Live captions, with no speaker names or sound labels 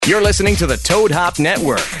You're listening to the Toad Hop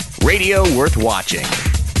Network, radio worth watching.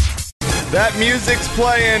 That music's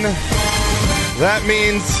playing. That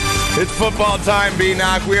means it's football time,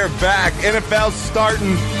 B-Knock. We are back. NFL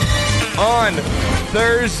starting on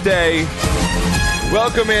Thursday.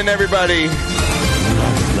 Welcome in, everybody,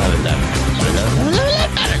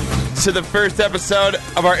 to the first episode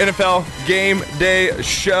of our NFL Game Day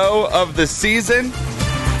show of the season.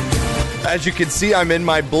 As you can see, I'm in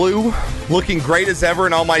my blue, looking great as ever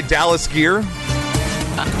in all my Dallas gear.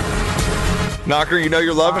 Knocker, you know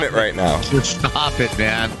you're loving it right now. Just stop it,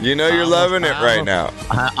 man. You know you're loving it right now.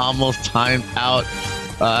 I almost timed out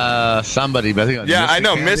somebody, but I think yeah, I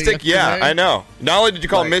know. Mystic, yeah, I know. Not only did you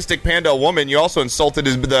call Mystic Panda a woman, you also insulted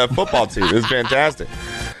the football team. It was fantastic.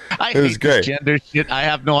 I hate this gender shit. I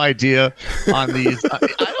have no idea on these.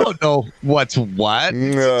 I don't know what's what.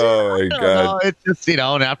 Oh, my God. It's just,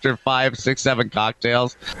 and after 5, 6, 7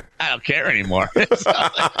 cocktails, I don't care anymore.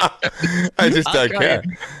 I just don't care.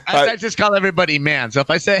 I just call everybody man. So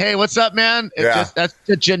if I say, hey, what's up, man? That's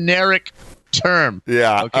the generic term.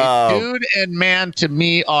 Yeah. Okay. Dude and man to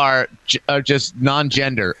me are just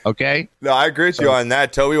non-gender. Okay. No, I agree with you on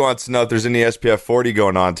that. Toby wants to know if there's any SPF 40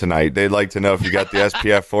 going on tonight. They'd like to know if you got the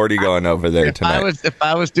SPF 40 going over there tonight. If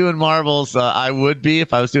I was doing marbles, I would be.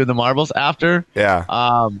 If I was doing the marbles after. Yeah.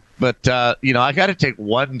 But I got to take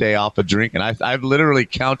one day off of drinking. I've literally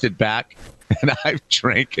counted back. And I've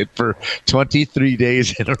drank it for 23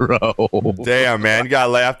 days in a row. Damn, man. You got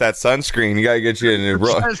to lay off that sunscreen. You got to get you in a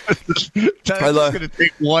row. I'm just going to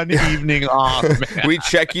take one evening off, man. We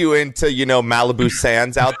check you into, Malibu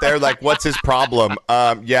Sands out there. Like, what's his problem?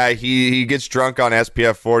 Yeah, he gets drunk on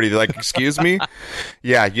SPF 40. They're like, excuse me?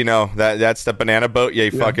 Yeah, that's the banana boat. Yeah, he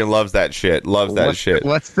fucking loves that shit. Shit.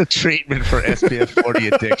 What's the treatment for SPF 40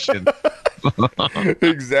 addiction?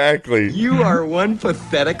 Exactly. You are one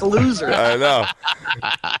pathetic loser. I know.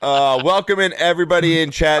 Welcome in, everybody in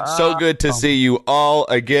chat. So good to see you all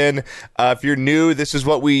again. If you're new, this is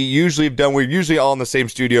what we usually have done. We're usually all in the same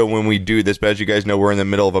studio when we do this, but as you guys know, we're in the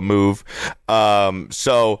middle of a move.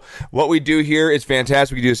 So what we do here is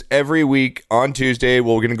fantastic. We do this every week on Tuesday.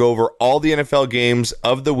 We're going to go over all the NFL games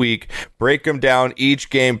of the week, break them down each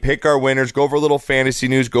game, pick our winners, go over a little fantasy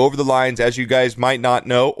news, go over the lines. As you guys might not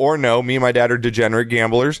know or know, me and my dad are degenerate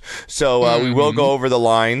gamblers, so we will go over the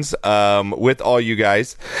lines with all you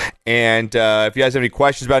guys. And if you guys have any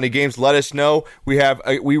questions about any games, let us know.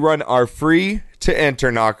 We run our free to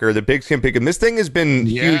enter Knocker, the Big Skin Pick'em. This thing has been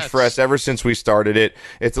huge for us ever since we started it.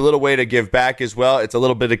 It's a little way to give back as well. It's a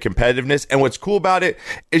little bit of competitiveness. And what's cool about it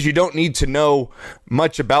is you don't need to know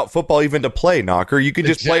much about football even to play, Knocker. You can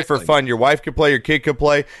just play for fun. Your wife could play, your kid could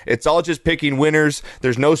play. It's all just picking winners.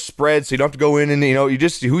 There's no spread, so you don't have to go in and, you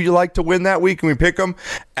just who you like to win that week, and we pick them.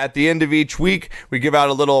 At the end of each week, we give out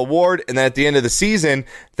a little award, and then at the end of the season,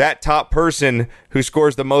 that top person who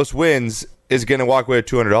scores the most wins is going to walk away with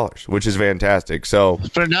 $200, which is fantastic. So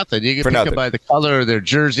for nothing, you can pick it by the color of their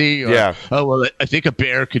jersey. Or, oh well, I think a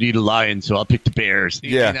bear could eat a lion, so I'll pick the Bears.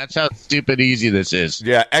 That's how stupid easy this is.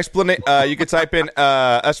 Yeah, you can type in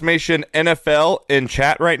exclamation NFL in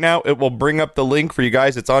chat right now. It will bring up the link for you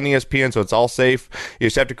guys. It's on ESPN, so it's all safe. You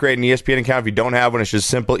just have to create an ESPN account. If you don't have one, it's just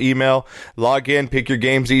simple email. Log in, pick your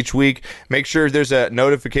games each week. Make sure there's a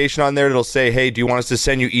notification on there that'll say, "Hey, do you want us to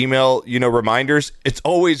send you email reminders?" It's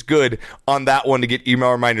always good on that one to get email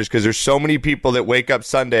reminders because there's so many people that wake up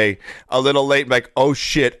Sunday a little late like, oh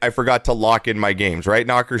shit, I forgot to lock in my games, right,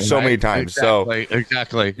 Knocker? So many times.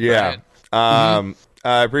 Exactly. Yeah. Right.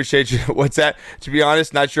 I appreciate you. What's that? To be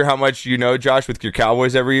honest, not sure how much you know, Josh, with your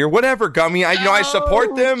Cowboys every year. Whatever, Gummy. I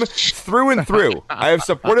support them through and through. I have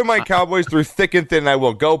supported my Cowboys through thick and thin. And I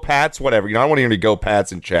will go Pats, whatever. I don't want to hear me go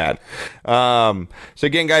Pats in chat. So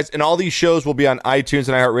again, guys, and all these shows will be on iTunes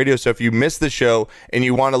and iHeartRadio. So if you missed the show and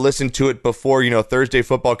you want to listen to it before Thursday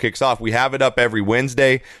football kicks off, we have it up every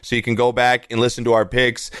Wednesday, so you can go back and listen to our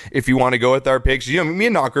picks if you want to go with our picks. Me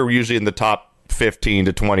and Knocker are usually in the top 15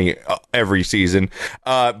 to 20 every season.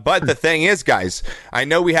 But the thing is, guys, I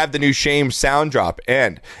know we have the new Shame sound drop,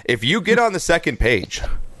 and if you get on the second page,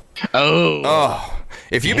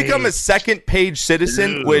 if you become a second page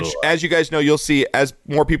citizen, which, as you guys know, you'll see as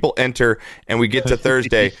more people enter and we get to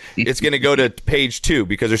Thursday, it's going to go to page 2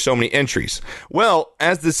 because there's so many entries. Well,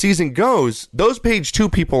 as the season goes, those page 2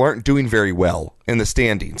 people aren't doing very well in the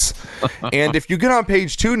standings. And if you get on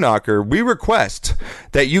page 2, Knocker, we request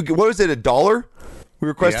that you, what was it, $1? We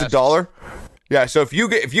request $1. Yeah, so if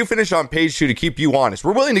you finish on page 2 to keep you honest,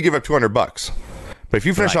 we're willing to give up $200. But if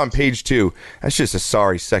you finish on page 2, that's just a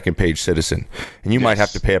sorry second page citizen. And you might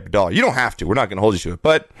have to pay up $1. You don't have to. We're not going to hold you to it.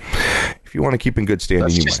 But if If you want to keep in good standing,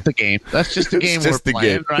 That's you just might. the game. That's just the It's game just we're the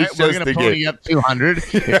playing, game. right? It's We're just going the to pony game. up 200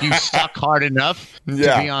 if you suck hard enough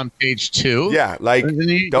Yeah. to be on page 2. Yeah, like And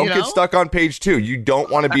you don't know? get stuck on page 2. You don't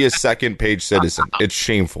want to be a second page citizen. It's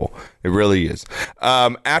shameful. It really is.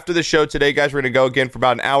 After the show today, guys, we're going to go again for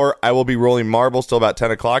about an hour. I will be rolling marbles till about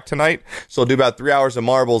 10 o'clock tonight. So we'll do about 3 hours of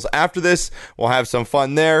marbles after this. We'll have some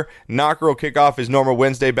fun there. Knocker will kick off his normal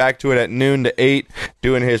Wednesday, back to it at noon to 8,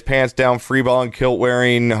 doing his pants down, free ball and kilt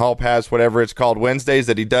wearing, hall pass, whatever it's called, Wednesdays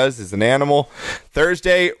that he does as an animal.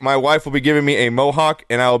 Thursday, my wife will be giving me a mohawk,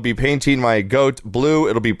 and I will be painting my goat blue.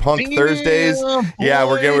 It'll be Punk Thursdays. Yeah,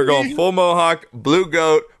 we're going full mohawk, blue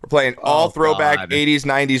goat. We're playing all throwback God. 80s,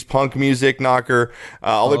 90s punk music, Knocker,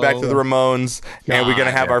 all the way back to the Ramones. And we're going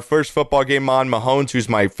to have our first football game on. Mahomes, who's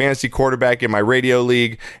my fantasy quarterback in my radio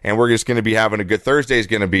league. And we're just going to be having a good Thursday. Is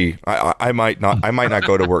going to be, I might not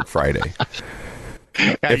go to work Friday.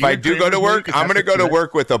 If I do go to work, I'm going to go to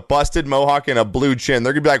work with a busted mohawk and a blue chin.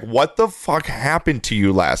 They're going to be like, what the fuck happened to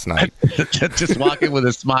you last night? Just walk in with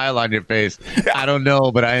a smile on your face. I don't know,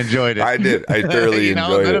 but I enjoyed it. I did. I thoroughly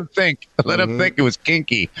enjoyed let it. them think. Let them think it was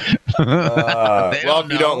kinky. Well,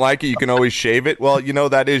 if you don't like it, you can always shave it. Well,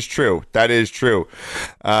 that is true. That is true.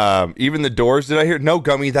 Even the Doors, did I hear? No,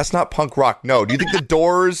 Gummy, that's not punk rock. No. Do you think the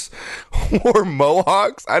Doors wore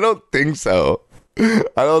mohawks? I don't think so. I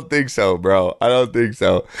don't think so, bro. I don't think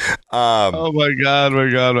so. Oh my god, my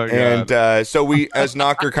god. And so we, as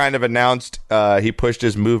Knocker kind of announced, he pushed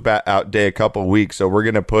his move back out day a couple weeks. So we're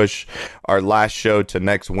gonna push our last show to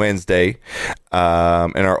next Wednesday in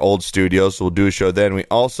our old studio. So we'll do a show then. We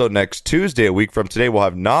also next Tuesday, a week from today, we'll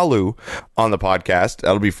have Nalu on the podcast.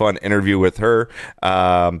 That'll be fun interview with her.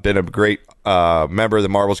 Been a great member of the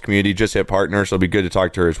Marbles community, just hit partner, so it'll be good to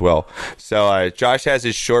talk to her as well. So Josh has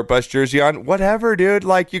his short bus jersey on. Whatever, dude.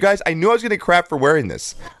 Like, you guys, I knew I was gonna crap for wearing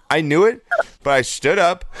this. I knew it, but I stood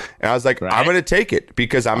up and I was like, I'm going to take it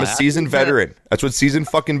because I'm a seasoned veteran. That's what seasoned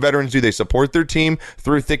fucking veterans do. They support their team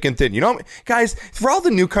through thick and thin. You know, guys, for all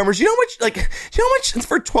the newcomers, you know how much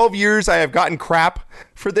for 12 years I have gotten crap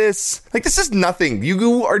for this? Like, this is nothing.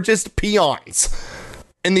 You are just peons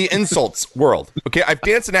in the insults world. Okay, I've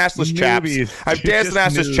danced in assless chaps. I've danced in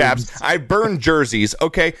assless chaps. I've burned jerseys.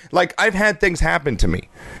 Okay, like, I've had things happen to me.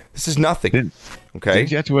 This is nothing. Okay.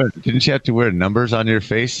 Didn't you have to wear numbers on your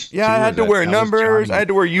face? Yeah, I had to wear numbers. I had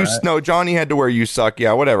to wear no, Johnny had to wear you suck.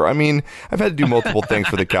 Yeah, whatever. I mean, I've had to do multiple things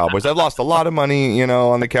for the Cowboys. I've lost a lot of money,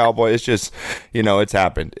 on the Cowboys. It's just, it's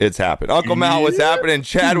happened. It's happened. Uncle Mal, what's happening?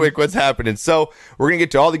 Chadwick, what's happening? So we're going to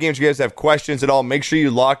get to all the games. You guys have questions at all, make sure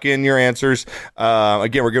you lock in your answers.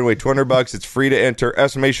 Again, we're giving away $200. It's free to enter.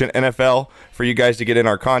 Estimation NFL for you guys to get in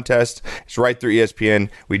our contest. It's right through ESPN.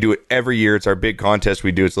 We do it every year. It's our big contest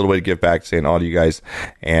we do. It's a little way to give back, saying all to you guys.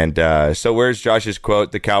 And so where's Josh's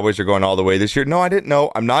quote? The Cowboys are going all the way this year. No, I didn't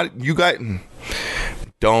know. I'm not. You guys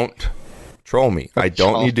don't troll me. I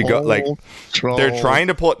don't need to go. Like, they're trying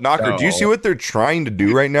to pull it. Knocker, do you see what they're trying to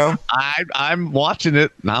do right now? I'm watching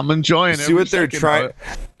it. And I'm enjoying it. See what they're trying.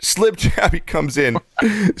 Slim Chabby comes in.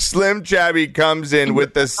 Slim Chabby comes in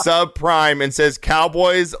with the subprime and says,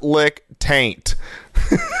 "Cowboys lick taint."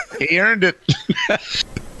 He earned it.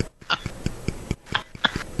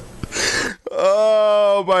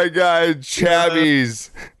 Oh my God, Chabbies.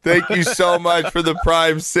 Thank you so much for the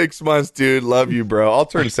prime 6 months, dude. Love you, bro. I'll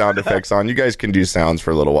turn sound effects on. You guys can do sounds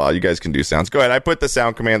for a little while. You guys can do sounds. Go ahead. I put the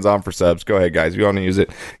sound commands on for subs. Go ahead, guys. If you want to use it,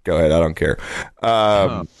 go ahead. I don't care.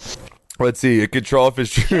 Let's see. Control if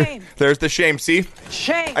it's true. There's the shame. See?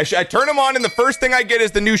 Shame. I turn them on, and the first thing I get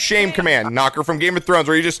is the new shame command. Knocker from Game of Thrones,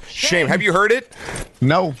 where you just shame. Have you heard it?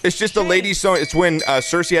 No. It's just a lady song. It's when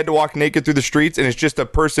Cersei had to walk naked through the streets, and it's just a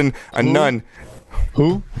person, a nun.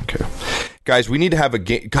 Who? Okay. Guys, we need to have a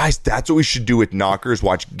game. Guys, that's what we should do with Knockers.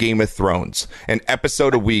 Watch Game of Thrones, an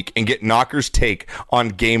episode a week, and get Knockers' take on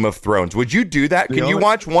Game of Thrones. Would you do that? Can you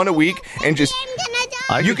watch one a week and just...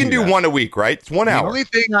 You can do one a week, right? It's 1 hour. The only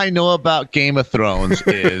thing I know about Game of Thrones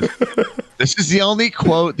is this is the only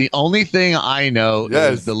quote. The only thing I know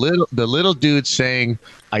is the little dude saying,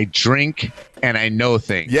 "I drink and I know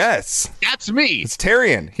things." Yes, that's me. It's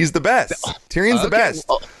Tyrion. He's the best. Tyrion's the best.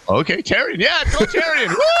 Okay, Tyrion. Yeah, go Tyrion.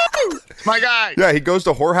 Woo! It's my guy. Yeah, he goes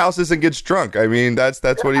to whorehouses and gets drunk. I mean, that's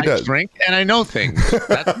what he does. I drink and I know things.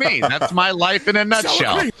 That's me. That's my life in a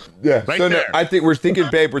nutshell. Yeah. Right so there. I think we're thinking,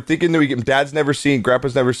 babe. We're thinking that Dad's never seen,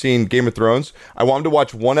 Grandpa's never seen Game of Thrones. I want him to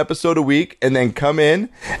watch one episode a week and then come in,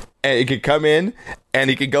 and he could come in and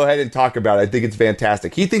he could go ahead and talk about it. I think it's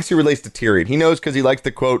fantastic. He thinks he relates to Tyrion. He knows because he likes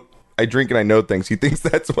the quote, "I drink and I know things." He thinks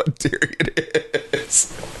that's what Tyrion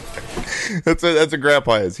is. That's what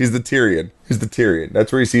Grandpa is. He's the Tyrion.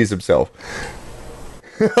 That's where he sees himself.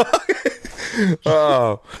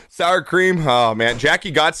 Oh, sour cream. Oh man,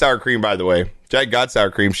 Jackie got sour cream, by the way. Jack got sour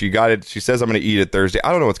cream. She got it. She says I'm going to eat it Thursday.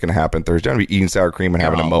 I don't know what's going to happen Thursday. I'm going to be eating sour cream and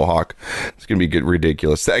having a mohawk. It's going to be good,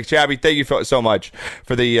 ridiculous. Chabby, thank you so much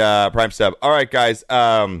for the Prime sub. All right, guys.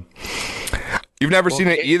 You've never seen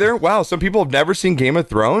it either? Wow, some people have never seen Game of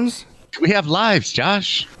Thrones? We have lives,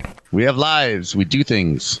 Josh. We have lives. We do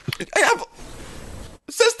things.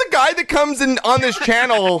 Says the guy that comes in on this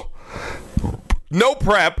channel, no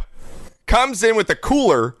prep, comes in with a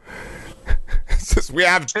cooler. Says we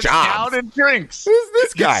have jobs. Down and drinks. Who's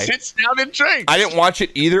this guy? Sits down and drinks. I didn't watch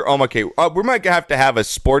it either. Oh, okay. We might have to have a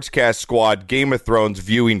Sportscast Squad Game of Thrones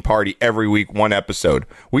viewing party every week, one episode.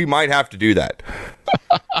 We might have to do that.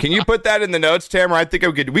 Can you put that in the notes, Tamara? I think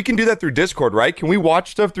we can do that through Discord, right? Can we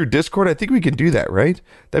watch stuff through Discord? I think we can do that, right?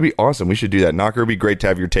 That'd be awesome. We should do that. Knocker, it'd be great to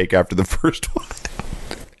have your take after the first one.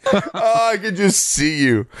 Oh, I can just see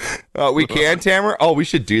you. We can, Tamara? Oh, we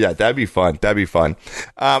should do that. That'd be fun.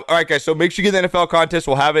 All right, guys. So make sure you get the NFL contest.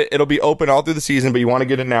 We'll have it. It'll be open all through the season, but you want to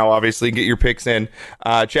get it now, obviously. Get your picks in.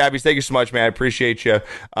 Chabbies, thank you so much, man. I appreciate you.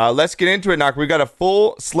 Let's get into it, Knocker. We've got a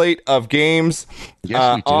full slate of games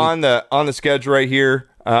on the schedule right here.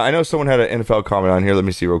 I know someone had an NFL comment on here. Let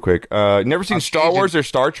me see real quick. Never seen Star Wars or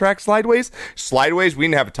Star Trek Slideways? Slideways? We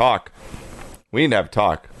need to have a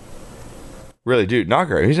talk. Really, dude,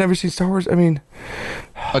 Knocker, he's never seen Star Wars? I mean...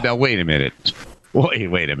 Oh, now, wait a minute.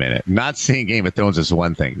 Wait a minute. Not seeing Game of Thrones is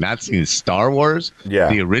one thing. Not seeing Star Wars? Yeah.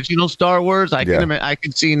 The original Star Wars? I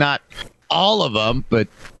can see not all of them, but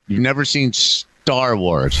you've never seen Star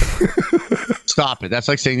Wars. Stop it. That's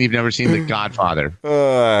like saying you've never seen The Godfather.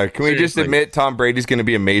 Can we just admit Tom Brady's going to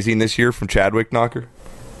be amazing this year from Chadwick, Knocker?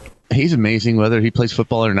 He's amazing whether he plays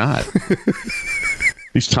football or not.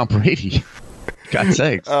 He's Tom Brady. God's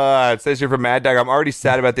sakes. It says here from Mad Dog, I'm already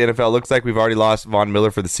sad about the NFL. Looks like we've already lost Von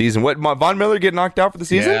Miller for the season. What, Von Miller get knocked out for the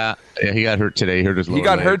season? Yeah, he got hurt today. He hurt his lower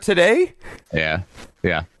leg. Hurt today? Yeah.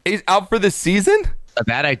 He's out for the season?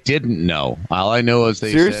 That I didn't know. All I know is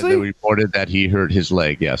they reported that he hurt his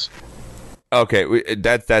leg, yes. Okay,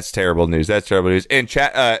 that's terrible news. And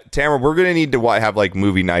Tamara, we're going to need to have like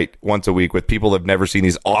movie night once a week with people that have never seen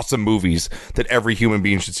these awesome movies that every human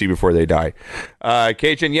being should see before they die.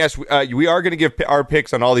 KHN, yes, we are going to give our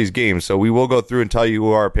picks on all these games, so we will go through and tell you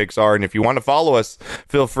who our picks are. And if you want to follow us,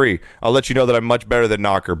 feel free. I'll let you know that I'm much better than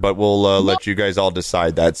Knocker, but we'll let you guys all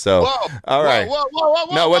decide that. So, all right.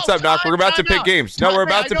 Whoa, what's up, Knocker? We're about to pick games. We're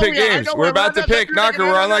about to pick games. We're about to pick Knocker.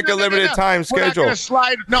 We're on like a limited time schedule.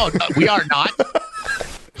 No, we are not.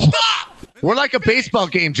 We're like a baseball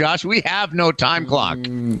game, Josh. We have no time clock.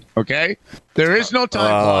 Okay? There is no time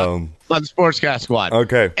clock on the Sportscast Squad.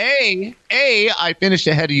 Okay. I finished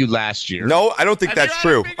ahead of you last year. No, I don't think that's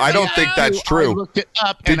true. I don't think that's true. I looked it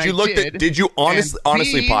up. Did you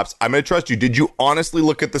honestly, Pops, I'm going to trust you. Did you honestly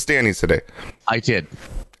look at the standings today? I did.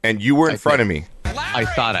 And you were in front of me. I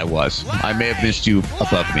thought I was. I may have missed you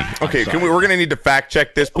above me. Okay, we're going to need to fact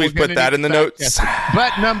check this. Please put that in the notes.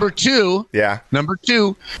 But number two,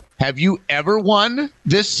 have you ever won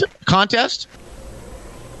this contest?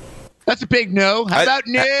 That's a big no. How about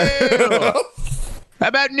no? How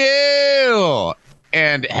about no?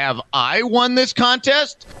 And have I won this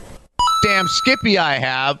contest? Damn Skippy I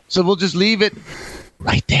have. So we'll just leave it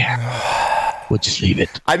right there. We'll just leave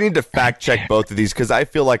it. I need to fact check both of these because I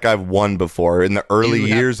feel like I've won before in the early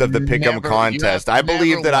years of the Pick'em contest. I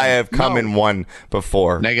believe that I have come and won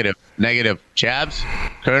before. Negative. Chabs,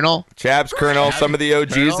 Colonel, some of the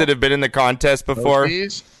OGs that have been in the contest before.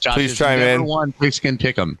 Please chime in. Won Pigskin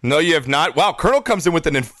Pick'em. No, you have not. Wow, Colonel comes in with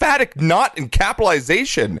an emphatic not in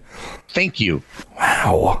capitalization. Thank you.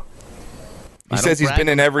 Wow. He says he's been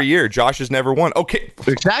in every year. Josh has never won. Okay.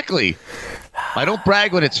 Exactly. I don't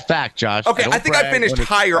brag when it's fact, Josh. Okay, I think I finished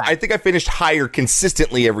higher. I think I finished higher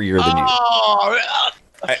consistently every year than you.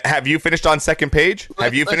 Have you finished on second page?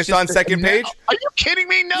 Have you finished on second page? Are you kidding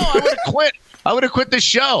me? No, I would have quit. I would have quit the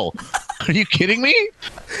show. Are you kidding me?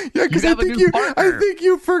 Yeah, because I think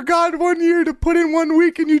you forgot one year to put in 1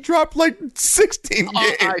 week and you dropped like 16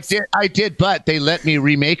 games. I did, but they let me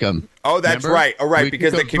remake them. Oh, that's remember? Right. All right,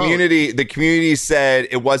 because the community said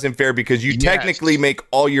it wasn't fair because you technically make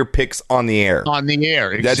all your picks on the air. On the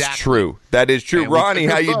air, exactly. That's true. That is true. And Ronnie,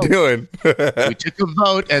 how you doing? We took a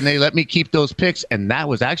vote and they let me keep those picks, and that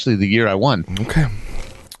was actually the year I won.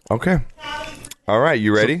 Okay. All right,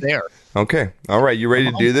 you ready? So there. Okay. All right, you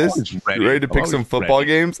ready to do this? You ready to pick some football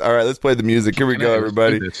games? All right, let's play the music. Here we go,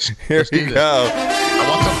 everybody. Here we go. I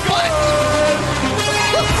want some fun.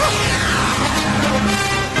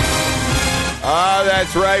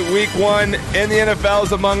 That's right. Week 1 in the NFL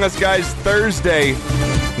is among us, guys. Thursday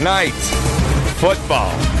night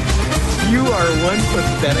football. You are one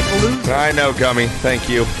pathetic loser. I know, Gummy. Thank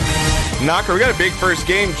you. Knocker, we got a big first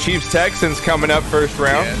game. Chiefs-Texans coming up first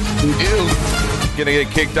round. Yes, we do. Gonna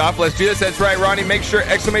get kicked off. Let's do this. That's right, Ronnie. Make sure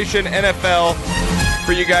exclamation NFL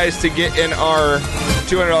for you guys to get in our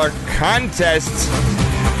 $200 contest.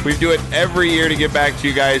 We do it every year to give back to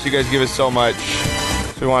you guys. You guys give us so much.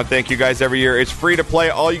 So we want to thank you guys every year. It's free to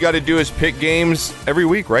play. All you got to do is pick games every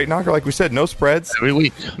week, right, Knocker? Like we said, no spreads. Every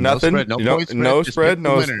week. Nothing. No spread.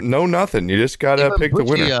 No nothing. You just got to pick the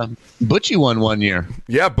winner. Butchie won one year.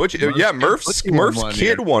 Yeah, Murph's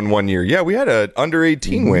kid won one year. Yeah, we had an under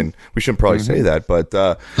 18 win. We shouldn't probably say that, but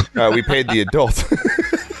we paid the adult.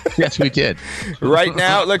 Yes, we did. Right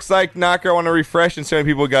now, it looks like, Knocker, I want to refresh and see how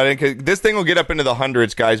many people got in, because this thing will get up into the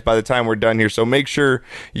hundreds, guys, by the time we're done here. So make sure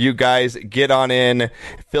you guys get on in,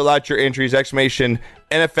 fill out your entries, exclamation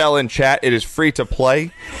NFL in chat. It is free to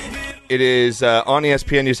play. It is on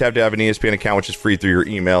ESPN. You just have to have an ESPN account, which is free through your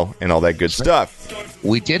email and all that good stuff.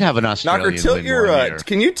 We did have an Australian. Knocker, tilt your.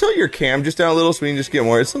 Can you tilt your cam just down a little so we can just get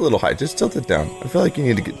more? It's a little high. Just tilt it down. I feel like you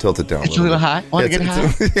need to tilt it down. It's a little high. Want to get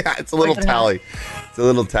high? Yeah, it's a little tally. It's a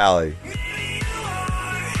little tally.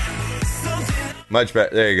 Much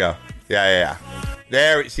better. There you go. Yeah.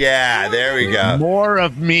 There we go. More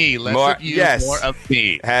of me. Less of you. Yes. More of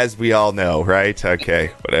me. As we all know, right?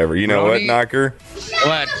 Okay, whatever. You know what, Knocker?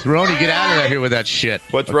 What? Roni, get out of here with that shit.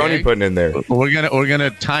 What's Roni putting in there? We're gonna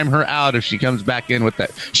time her out if she comes back in with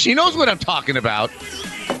that. She knows what I'm talking about.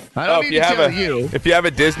 I don't need to tell you. If you have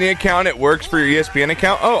a Disney account, it works for your ESPN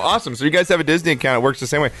account. Oh, awesome. So you guys have a Disney account, it works the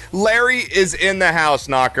same way. Larry is in the house,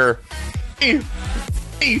 Knocker.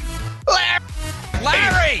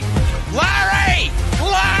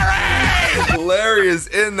 Larry is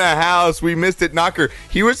in the house. We missed it, Knocker.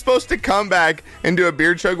 He was supposed to come back and do a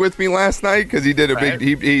beer chug with me last night because he did a big.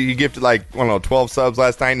 He gifted 12 subs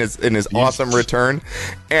last night in his awesome return,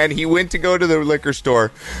 and he went to go to the liquor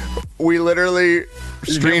store. We literally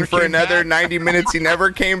streamed for another 90 minutes. He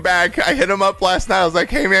never came back. I hit him up last night. I was like,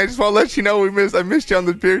 "Hey man, I just want to let you know I missed you on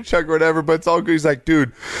the beer chug or whatever, but it's all good." He's like,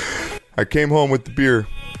 "Dude, I came home with the beer.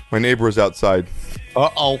 My neighbor was outside.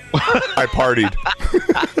 Uh-oh. I partied."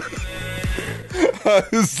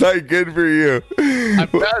 It's like, good for you.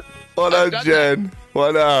 What up, Jen?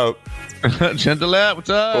 What up? Jen DeLette, what's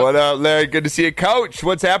up? What up, Larry? Good to see you. Coach,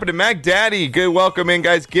 what's happening? Mac Daddy, good. Welcome in,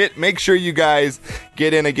 guys. Make sure you guys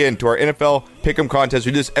get in again to our NFL Pick'em contest.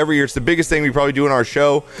 We do this every year. It's the biggest thing we probably do in our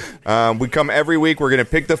show. We come every week. We're going to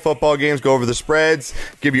pick the football games, go over the spreads,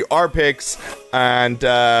 give you our picks, and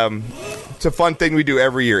it's a fun thing we do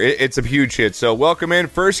every year. It's a huge hit. So welcome in.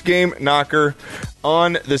 First game, Knocker,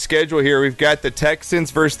 on the schedule here. We've got the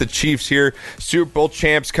Texans versus the Chiefs here. Super Bowl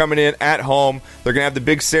champs coming in at home. They're going to have the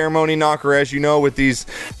big ceremony, Knocker, as you know, with these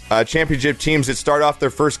championship teams that start off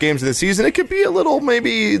their first games of the season. It could be a little,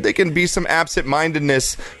 maybe they can be some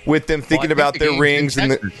absent-mindedness with them thinking about their rings.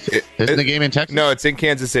 Isn't the game in Texas? No, it's in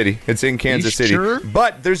Kansas City. It's in Kansas City. Sure?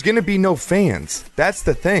 But there's going to be no fans. That's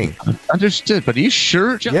the thing. Understood, but are you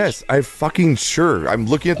sure, Josh? Yes, I'm fucking sure. I'm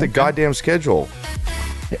looking at the goddamn schedule.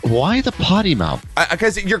 Why the potty mouth?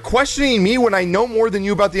 Because you're questioning me when I know more than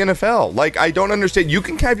you about the NFL. Like, I don't understand. You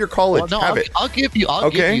can have your college. Well, no, I'll give you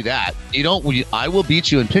that. You don't. I will beat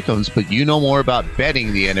you in pick'ems, but you know more about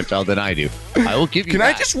betting the NFL than I do. I will give you. Can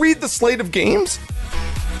that. I just read the slate of games?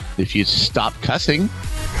 If you stop cussing.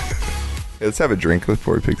 Yeah, let's have a drink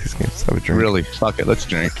before we pick these games. Let's have a drink. Really? Fuck it. Let's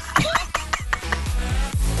drink.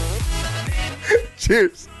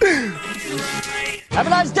 Cheers. Have a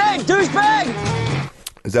nice day, douchebag.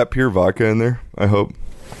 Is that pure vodka in there? I hope.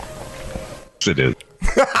 Yes, it is.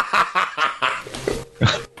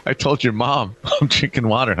 I told your mom I'm drinking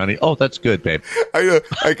water, honey. Oh, that's good, babe.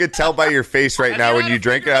 I could tell by your face right now when you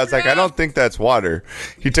drink it. I was like, I don't think that's water.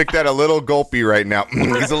 He took that a little gulpy right now.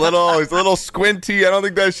 He's a little squinty. I don't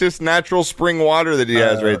think that's just natural spring water that he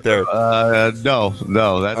has right there. No.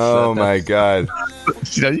 That's. My God.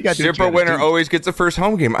 You got Super winner always gets the first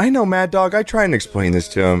home game. I know, Mad Dog. I try and explain this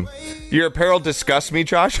to him. Your apparel disgusts me,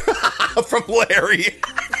 Josh. From Larry.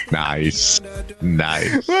 Nice.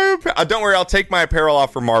 Don't worry, I'll take my apparel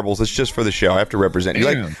off for marbles. It's just for the show. I have to represent you.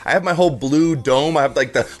 Like, I have my whole blue dome. I have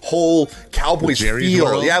like the whole Cowboys feel.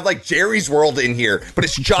 World? Yeah, I have like Jerry's World in here, but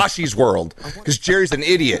it's Joshy's World because Jerry's an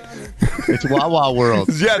idiot. It's Wawa World.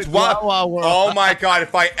 Yeah, it's Wawa World. Oh my God!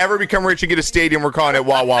 If I ever become rich and get a stadium, we're calling it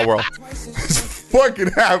Wawa World. It's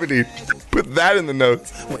fucking happening. Put that in the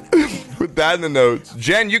notes.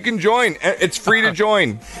 Jen, you can join. It's free to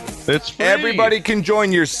join. It's free. Everybody can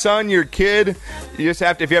join. Your son, your kid. You just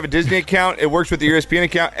have to, if you have a Disney account, it works with your ESPN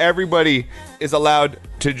account. Everybody is allowed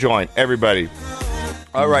to join. Everybody.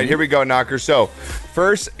 All right, here we go, Knocker. So,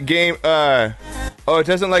 first game, Oh, it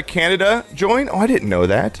doesn't let Canada join? Oh, I didn't know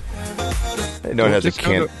that. I didn't know it has a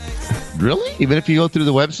Canada. Really? Even if you go through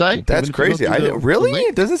the website? That's crazy. Really?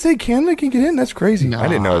 It doesn't say Canada can get in? That's crazy. Nah. I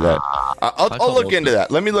didn't know that. I'll look into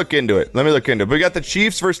that. Let me look into it. But we got the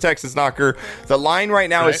Chiefs versus Texans, Knocker. The line right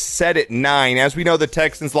now is set at 9. As we know, the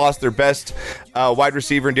Texans lost their best wide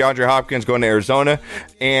receiver in DeAndre Hopkins going to Arizona.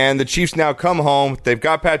 And the Chiefs now come home. They've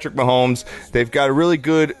got Patrick Mahomes. They've got a really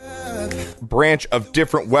good branch of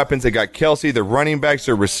different weapons. They got Kelsey, their running backs,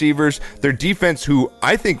 their receivers, their defense, who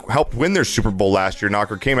I think helped win their Super Bowl last year,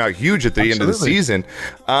 Knocker, came out huge at the end of the season.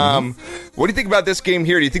 What do you think about this game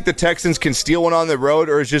here? Do you think the Texans can steal one on the road,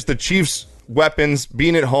 or is just the Chiefs' weapons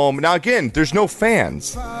being at home? Now, again, there's no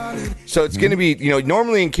fans. So it's going to be,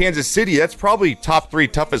 normally in Kansas City, that's probably top 3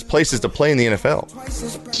 toughest places to play in the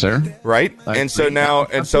NFL. Sir. Right? So now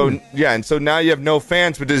you have no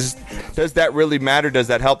fans, but does that really matter? Does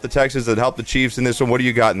that help the Texans? Does it help the Chiefs in this one? What do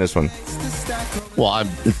you got in this one? Well,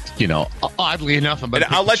 oddly enough,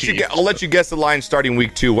 I'll let you guess the line starting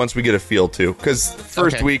week 2 once we get a feel too, because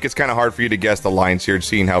first week it's kind of hard for you to guess the lines here,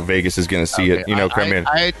 seeing how Vegas is going to see it. Come in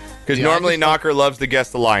because normally Knocker loves to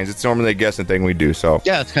guess the lines. It's normally a guessing thing we do. So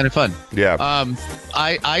yeah, it's kind of fun. Yeah.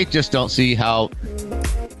 I just don't see how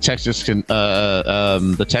the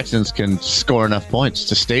Texans can score enough points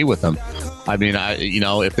to stay with them. I mean,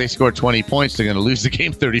 if they score 20 points, they're going to lose the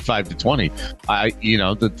game 35-20.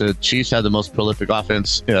 The Chiefs have the most prolific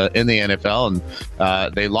offense in the NFL,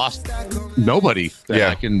 and they lost nobody that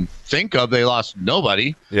I can think of. They lost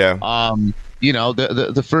nobody. Yeah.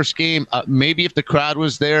 The first game, maybe if the crowd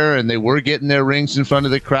was there and they were getting their rings in front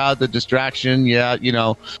of the crowd, the distraction,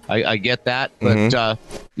 I get that. But,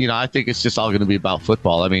 I think it's just all going to be about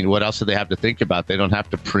football. I mean, what else do they have to think about? They don't have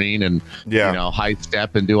to preen and, high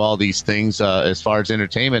step and do all these things as far as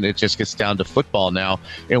entertainment. It just gets down to football now.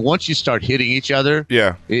 And once you start hitting each other,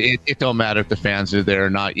 it don't matter if the fans are there or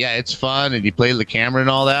not. Yeah, it's fun and you play the camera and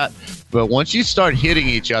all that. But once you start hitting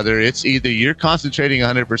each other, it's either you're concentrating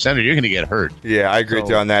 100% or you're going to get hurt. Yeah, I agree with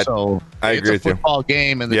you on that. So it's a football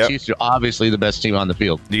game, and the Chiefs are obviously the best team on the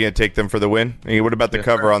field. You going to take them for the win? What about the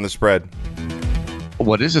cover on the spread?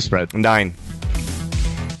 What is the spread? 9.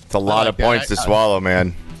 It's a lot of points to swallow,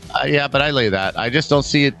 man. Yeah, but I lay that. I just don't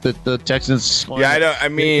see it that the Texans scoring. Yeah,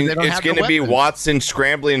 it's going to be Watson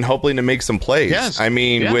scrambling and hoping to make some plays. Yes.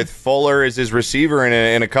 With Fuller as his receiver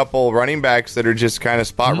and a couple running backs that are just kind of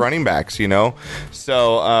spot running backs,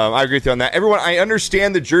 So I agree with you on that. Everyone, I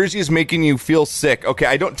understand the jersey is making you feel sick.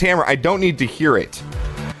 Okay, Tamara, I don't need to hear it.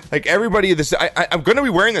 Like everybody, I'm going to be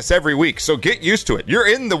wearing this every week, so get used to it. You're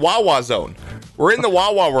in the Wawa zone. We're in the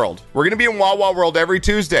Wawa world. We're going to be in Wawa world every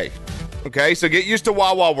Tuesday. Okay, so get used to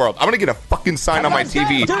Wawa World. I'm going to get a fucking sign on my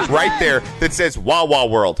TV right there that says Wawa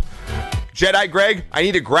World. Jedi Greg, I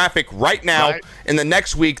need a graphic right now in the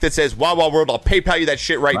next week that says Wawa World. I'll PayPal you that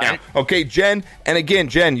shit right now. Okay, Jen, and again,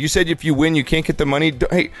 Jen, you said if you win, you can't get the money.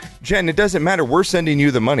 Hey, Jen, it doesn't matter. We're sending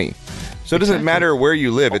you the money. So it doesn't matter where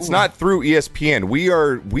you live. It's not through ESPN. We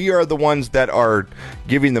are the ones that are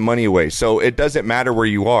giving the money away. So it doesn't matter where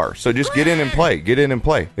you are. So just get in and play. Get in and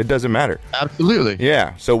play. It doesn't matter. Absolutely.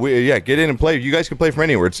 Yeah. So get in and play. You guys can play from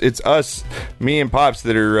anywhere. It's us, me and Pops,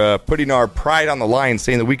 that are putting our pride on the line,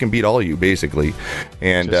 saying that we can beat all of you, basically.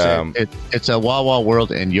 And it's a Wawa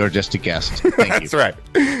World, and you're just a guest. Thank you. That's right.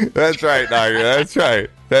 That's right, Knocker. That's right.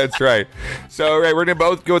 That's right. So, we're going to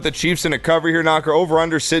both go with the Chiefs in a cover here, Knocker.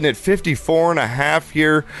 Over-under sitting at 54.5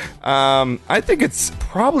 here. I think it's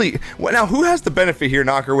probably... Well, now, who has the benefit here,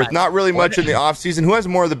 Knocker, with not really much in the offseason? Who has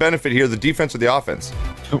more of the benefit here, the defense or the offense?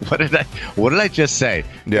 What did I just say?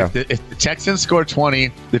 Yeah. If the Texans score 20,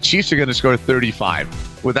 the Chiefs are going to score 35.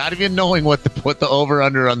 Without even knowing what the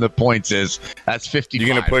over-under on the points is, that's 55. You're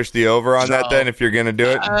going to push the over on that then if you're going to do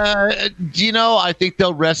it? I think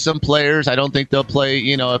they'll rest some players. I don't think they'll play,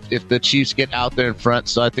 if the Chiefs get out there in front.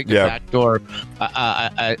 So I think the backdoor,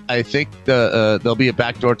 I think there'll be a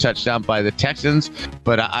backdoor touchdown by the Texans,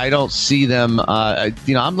 but I don't see them,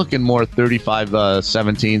 I'm looking more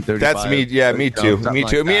 35-17, 35. That's me. Yeah, me too. Me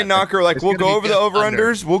too. Me and Knocker, we'll go over the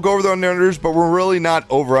over-unders. We'll go over the unders, but we're really not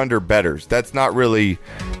over-under betters. That's not really...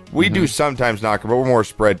 We do sometimes, Knocker, but we're more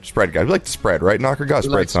spread guys. We like to spread, right? Knocker got to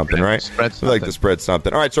spread something, right? We like to spread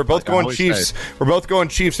something. All right, so we're both going Chiefs. We're both going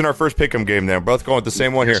Chiefs in our first pick'em game there. We're both going with the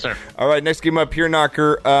same one here. Sir. All right, next game up here,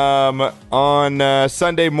 Knocker. On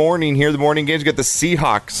Sunday morning here, the morning games, we got the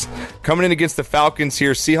Seahawks coming in against the Falcons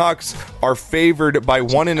here. Seahawks are favored by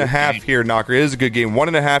 1.5 here, Knocker. It is a good game.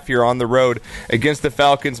 1.5 here on the road against the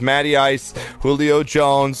Falcons. Matty Ice, Julio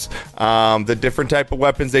Jones, the different type of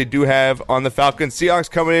weapons they do have on the Falcons.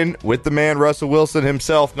 Seahawks coming in in with the man Russell Wilson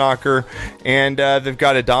himself, Knocker, and they've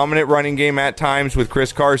got a dominant running game at times with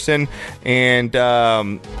Chris Carson, and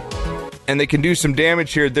they can do some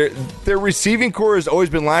damage here. Their receiving core has always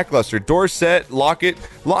been lackluster. Dorsett,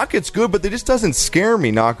 Lockett's good, but they just doesn't scare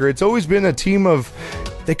me, Knocker. It's always been a team of,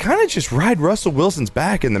 they kind of just ride Russell Wilson's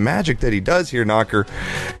back and the magic that he does here, Knocker.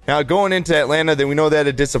 Now, going into Atlanta, then we know they had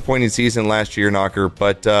a disappointing season last year, Knocker,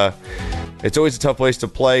 but it's always a tough place to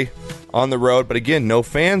play on the road. But again, no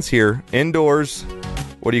fans here, indoors.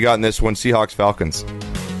 What do you got in this one, Seahawks, Falcons?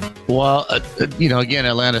 Well, again,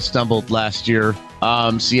 Atlanta stumbled last year.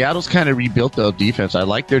 Seattle's kind of rebuilt their defense. I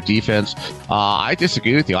like their defense. I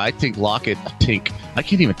disagree with you. I think Lockett, I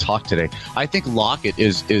can't even talk today. I think Lockett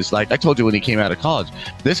is like I told you when he came out of college.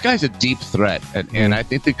 This guy's a deep threat, and I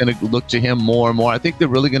think they're going to look to him more and more. I think they're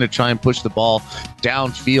really going to try and push the ball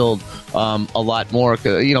downfield a lot more.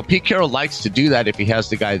 Pete Carroll likes to do that if he has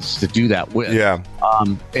the guys to do that with. Yeah.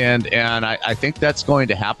 And I think that's going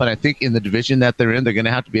to happen. I think in the division that they're in, they're going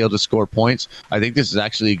to have to be able to score points. I think this is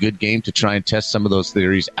actually a good game to try and test some of those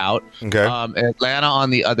theories out. Okay. Atlanta, on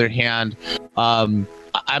the other hand, I'm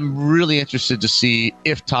really interested to see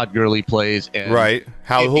if Todd Gurley plays. And right.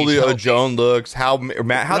 How Julio Jones looks, how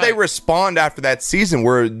they respond after that season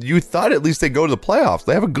where you thought at least they go to the playoffs.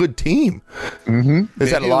 They have a good team. Mm-hmm.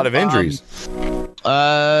 They've had a lot of injuries.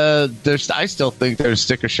 I still think there's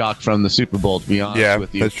sticker shock from the Super Bowl, to be honest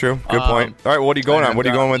with you. Yeah, that's true. Good point. All right, what are you going on? What are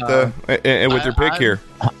you going with your pick here?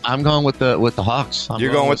 I'm going with the Hawks.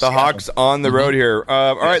 You're going with the Hawks on the road here.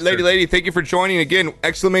 All right, lady, thank you for joining. Again,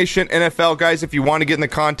 exclamation NFL, guys. If you want to get in the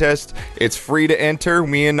contest, it's free to enter.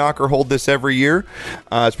 Me and Knocker hold this every year.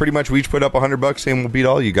 It's pretty much we each put up $100 and we'll beat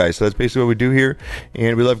all you guys. So that's basically what we do here,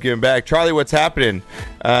 and we love giving back. Charlie, what's happening?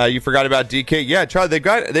 You forgot about DK? Yeah, Charlie,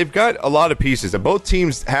 they've got a lot of pieces. Both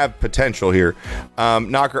teams have potential here.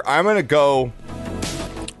 Knocker, I'm going to go.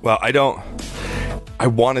 Well, I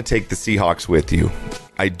want to take the Seahawks with you.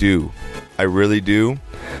 I do. I really do.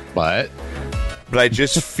 But I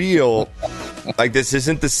just feel like this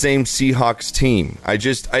isn't the same Seahawks team.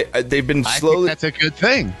 They've been slowly. I think that's a good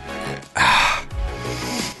thing.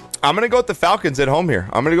 I'm going to go with the Falcons at home here.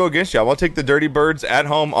 I'm going to go against you. I'll take the Dirty Birds at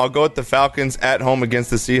home. I'll go with the Falcons at home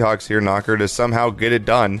against the Seahawks here, Knocker, to somehow get it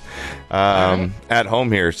done at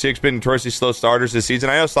home here. Seahawks been notoriously slow starters this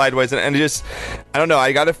season. I know Slideways, and I don't know.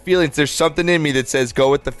 I got a feeling there's something in me that says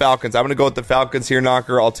go with the Falcons. I'm going to go with the Falcons here,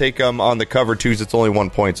 Knocker. I'll take them on the cover twos. It's only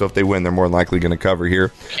 1 point, so if they win, they're more than likely going to cover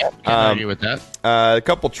here. Can't argue with that. A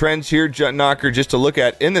couple trends here, Knocker, just to look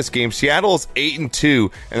at in this game. Seattle's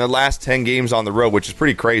 8-2 in the last 10 games on the road, which is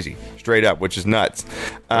pretty crazy, straight up, which is nuts.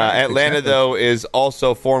 Atlanta, though, is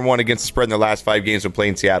also 4-1 against the spread in their last 5 games when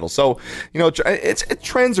playing Seattle. So,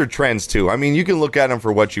 trends are trends, too. I mean, you can look at them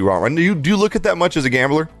for what you want. Do you look at that much as a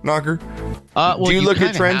gambler, Knocker? Do you look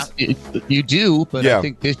at trends? You do, but I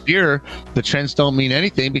think this year the trends don't mean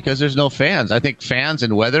anything because there's no fans. I think fans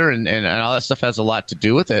and weather and all that stuff has a lot to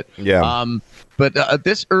do with it. Yeah. But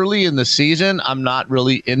this early in the season, I'm not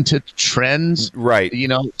really into trends, right?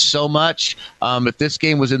 So much. If this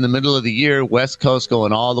game was in the middle of the year, West Coast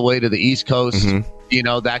going all the way to the East Coast,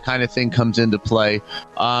 that kind of thing comes into play.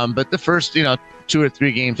 But the first, 2 or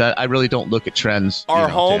 3 games, I really don't look at trends. Our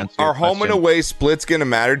home and away split's going to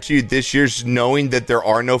matter to you this year, knowing that there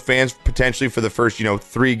are no fans potentially for the first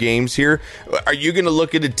 3 games here. Are you going to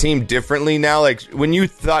look at a team differently now? Like when you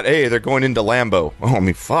thought, hey, they're going into Lambeau. Oh, I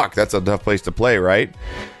mean, fuck, that's a tough place to play, right?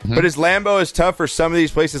 Mm-hmm. But is Lambeau as tough for some of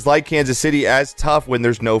these places like Kansas City as tough when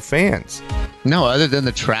there's no fans? No, other than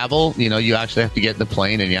the travel, you actually have to get in the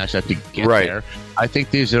plane and you actually have to get there. I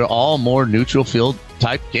think these are all more neutral field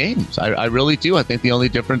type games. I really do. I think the only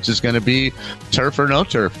difference is going to be turf or no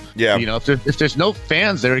turf. Yeah. If there's no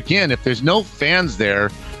fans there,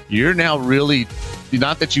 you're now really,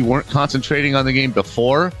 not that you weren't concentrating on the game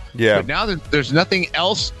before, but now there's nothing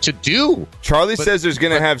else to do. Charlie says there's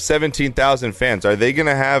going to have 17,000 fans. Are they going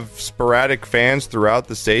to have sporadic fans throughout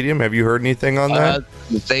the stadium? Have you heard anything on that?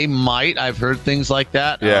 They might. I've heard things like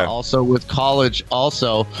that. Yeah. Also with college,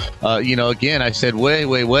 again, I said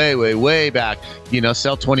way back,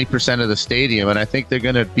 sell 20% of the stadium. And I think they're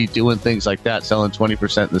going to be doing things like that, selling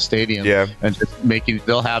 20% of the stadium. Yeah. And just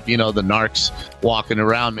they'll have, the narcs walking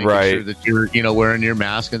around, making sure that you're, wearing wearing your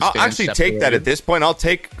mask and I'll actually take that at this point. I'll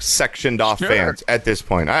take sectioned off fans at this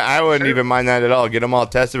point. I wouldn't even mind that at all. Get them all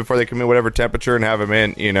tested before they come in, whatever temperature, and have them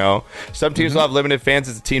in, you know. Some teams will have limited fans.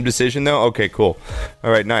 It's a team decision, though. Okay, cool.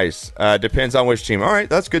 All right, nice. Depends on which team. All right,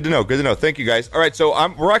 that's good to know. Good to know. Thank you, guys. All right, so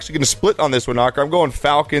we're actually going to split on this one, Knocker. I'm going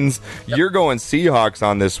Falcons. Yep. You're going Seahawks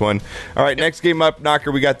on this one. All right, next game up,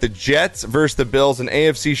 Knocker, we got the Jets versus the Bills, an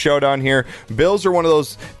AFC showdown here. Bills are one of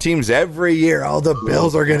those teams every year. Oh, the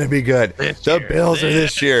Bills are going to be good. The Bills are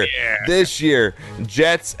this year. This year.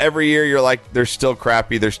 Jets, every year, you're like, they're still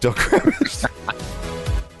crappy. They're still crappy.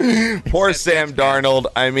 Poor Sam Darnold.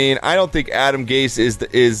 I mean, I don't think Adam Gase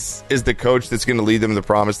is the coach that's going to lead them to the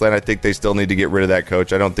promised land. I think they still need to get rid of that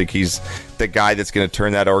coach. I don't think he's the guy that's going to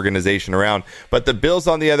turn that organization around. But the Bills,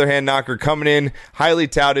 on the other hand, Knocker, coming in, highly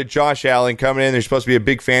touted. Josh Allen coming in. They're supposed to be a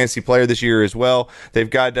big fantasy player this year as well. They've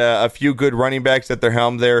got a few good running backs at their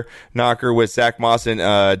helm there, Knocker, with Zach Moss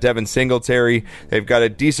and Devin Singletary. They've got a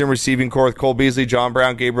decent receiving core with Cole Beasley, John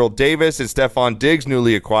Brown, Gabriel Davis, and Stephon Diggs,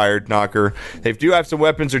 newly acquired, Knocker. They do have some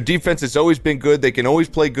weapons. Their defense has always been good. They can always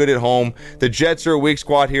play good at home. The Jets are a weak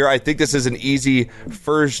squad here. I think this is an easy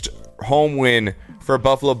first home win for a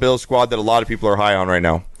Buffalo Bills squad that a lot of people are high on right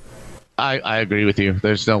now. I agree with you.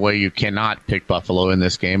 There's no way you cannot pick Buffalo in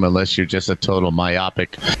this game unless you're just a total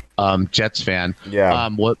myopic Jets fan. Yeah. I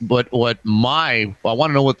want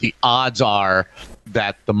to know what the odds are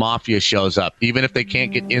that the Mafia shows up. Even if they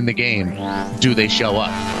can't get in the game, do they show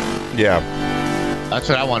up? Yeah. That's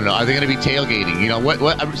what I want to know. Are they going to be tailgating? You know,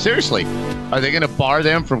 what seriously, are they going to bar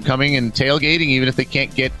them from coming and tailgating even if they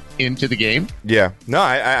can't get into the game? Yeah. No,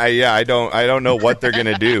 I don't know what they're going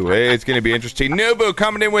to do. It's going to be interesting. Nubu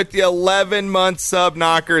coming in with the 11-month sub,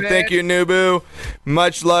 Knocker. Thank you, Nubu.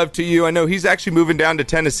 Much love to you. I know he's actually moving down to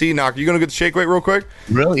Tennessee, Knocker. You going to get the shake weight real quick?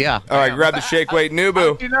 Really? Yeah. All right, grab the shake weight.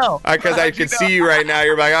 Nubu. You know? Because I can see you right now.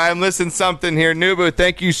 You're like, I'm listening something here. Nubu,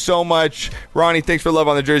 thank you so much. Ronnie, thanks for love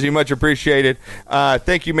on the jersey. Much appreciated.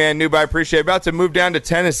 Thank you, man. Nubu, I appreciate it. About to move down to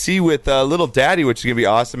Tennessee with Little Daddy, which is going to be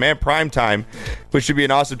awesome, and Prime Time, which should be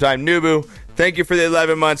an awesome time. Nubu, thank you for the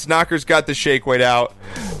 11 months. Knocker's got the shake weight out.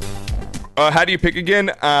 How do you pick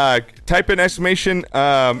again? Type in exclamation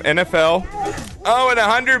NFL. Oh, and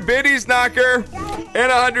 100 biddies, Knocker. And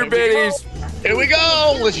 100 biddies. Here we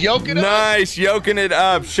go. Let's yoke it up. Nice, yoking it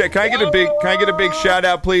up. Can I get a big shout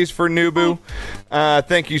out, please, for Nubu?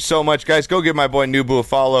 Thank you so much, guys. Go give my boy Nubu a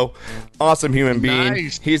follow. Awesome human being.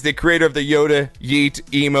 Nice. He's the creator of the Yoda Yeet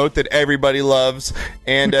emote that everybody loves,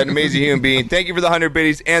 and an amazing human being. Thank you for the 100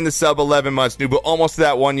 biddies and the sub 11 months, Nubu. Almost to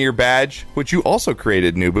that 1 year badge, which you also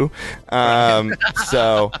created, Nubu.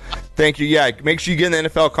 So thank you. Yeah, make sure you get in the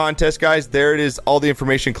NFL contest, guys. There it is. All the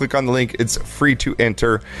information. Click on the link. It's free to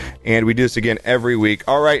enter, and we do this again every week.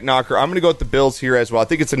 All right, Knocker. I'm going to go with the Bills here as well. I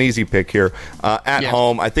think it's an easy pick here at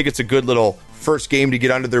home. I think it's a good little first game to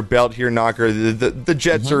get under their belt here, Knocker. The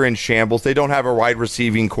Jets are in shambles. They don't have a wide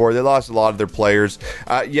receiving core. They lost a lot of their players.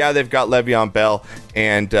 They've got Le'Veon Bell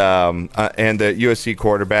and the USC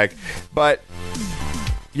quarterback, but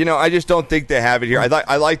you know, I just don't think they have it here.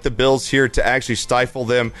 I like the Bills here to actually stifle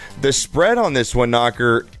them. The spread on this one,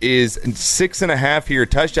 Knocker, is 6.5 here,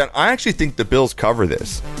 touchdown. I actually think the Bills cover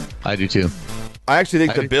this. I do too. I actually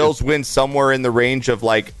think the Bills win somewhere in the range of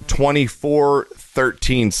like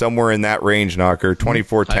 24-13, somewhere in that range, Knocker.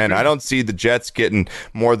 24-10. I don't see the Jets getting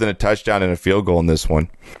more than a touchdown and a field goal in this one.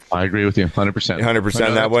 I agree with you 100%. 100%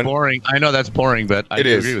 on that one. Boring. I know that's boring, but I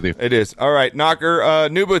agree with you. It is. All right, Knocker.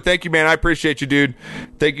 Nubu, thank you, man. I appreciate you, dude.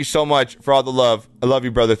 Thank you so much for all the love. I love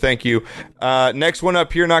you, brother. Thank you. Next one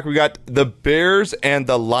up here, Knocker. We got the Bears and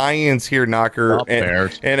the Lions here, Knocker.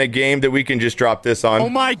 And a game that we can just drop this on. Oh,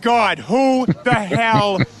 my God. Who the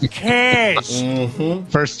hell cares?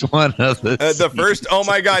 First one of the first. Oh,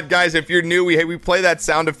 my God, guys, if you're new, we play that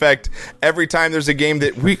sound effect every time there's a game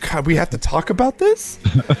that we have to talk about this?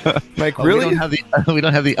 Like, really? We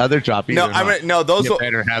don't have the other drop either. No, those will,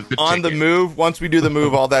 on the move. Once we do the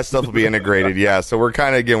move, all that stuff will be integrated. Yeah, so we're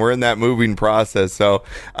kind of, again, we're in that moving process. So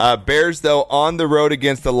Bears, though, on the road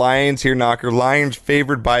against the Lions here, Knocker. Lions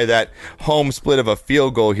favored by that home split of a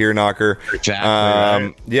field goal here, Knocker. Exactly.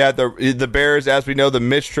 Right. Yeah, the Bears, as we know, the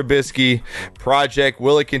Mitch Trubisky project.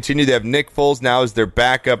 Will it continue? They have Nick Foles now as their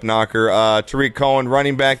backup, Knocker. Tariq Cohen,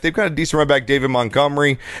 running back. They've got a decent running back, David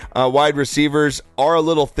Montgomery. Wide receivers are a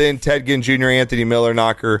little thin. Ted Ginn Jr., Anthony Miller,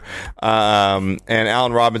 Knocker, and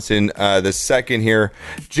Allen Robinson, the second here.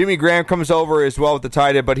 Jimmy Graham comes over as well with the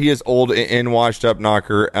tight end, but he is old and washed up,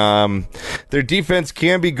 Knocker. Their defense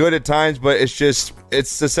can be good at times, but it's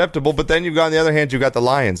susceptible. But then you've got, on the other hand, you've got the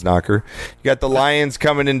Lions, Knocker. You got the Lions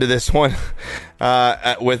coming into this one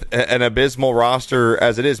with an abysmal roster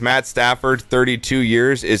as it is. Matt Stafford, 32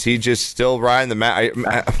 years. Is he just still riding the mat?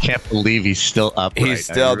 I can't believe he's still up. He's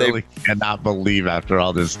still. I really cannot believe after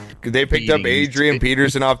all this. They picked up Adrian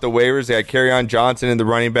Peterson off the waivers. They had Kerryon Johnson in the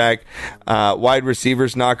running back. Wide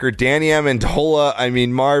receivers, Knocker. Danny Amendola. I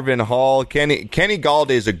mean, Marvin Hall. Kenny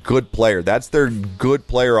Galladay is a good player. That's their good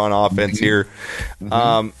player on offense here.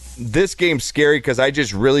 This game's scary because I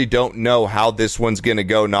just really don't know how this one's going to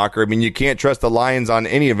go, Knocker. I mean, you can't trust the Lions on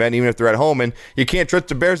any event, even if they're at home, and you can't trust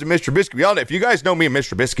the Bears and Mr. Trubisky. We all know, if you guys know me and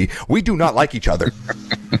Mr. Trubisky, we do not like each other.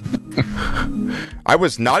 I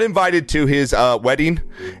was not invited to his wedding,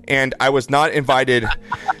 and I was not invited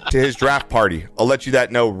to his draft party. I'll let you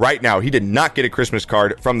that know right now. He did not get a Christmas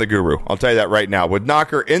card from the Guru. I'll tell you that right now. With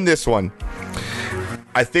Knocker in this one,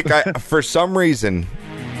 I think for some reason,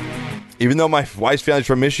 even though my wife's family's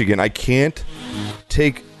from Michigan, I can't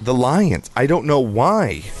take the Lions. I don't know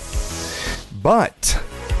why. But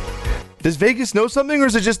does Vegas know something, or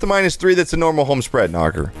is it just the -3 that's a normal home spread,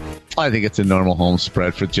 Knocker? I think it's a normal home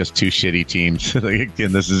spread for just two shitty teams.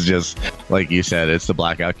 Again, this is just, like you said, it's the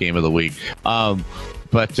blackout game of the week.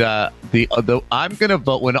 But I'm going to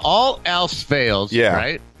vote when all else fails,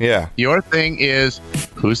 right? Yeah. Your thing is,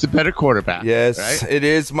 who's the better quarterback? Yes, right? It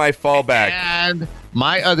is my fallback. And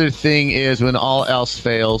my other thing is, when all else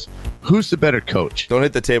fails, who's the better coach? Don't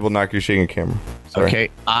hit the table, Knock. You're shaking a camera. Sorry. Okay,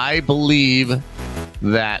 I believe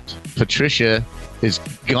that Patricia is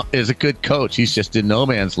a good coach. He's just in no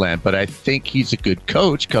man's land, but I think he's a good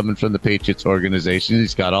coach coming from the Patriots organization.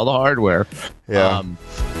 He's got all the hardware. Yeah.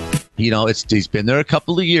 He's been there a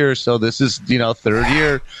couple of years, so this is, third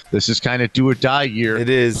year. This is kind of do or die year. It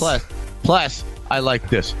is. Plus, I like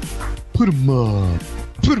this. Put him up.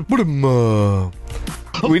 Put him up.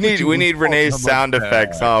 We need Renee's sound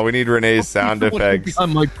effects. Oh, we need Rene's sound effects.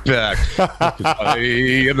 On my back. I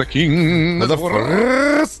am the king of the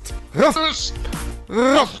forest. I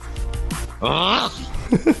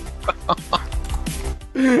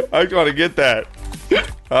just want to get that.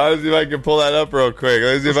 Let's see if I can pull that up real quick.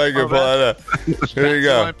 Let's see if I can pull that up. Here you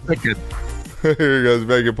go. Here you go. See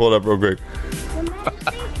if I can pull it up real quick.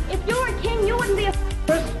 If you were a king, you wouldn't be a...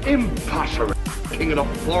 It's impossible. King of the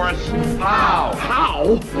forest.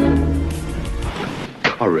 How?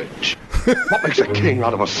 Courage. What makes a king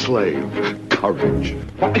out of a slave? Courage.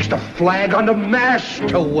 What makes the flag on the mast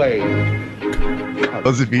to wave?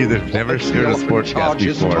 Those of you that have never heard a sportscast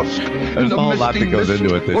before, there's a whole lot that goes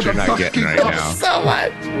into it that you're not getting right now. So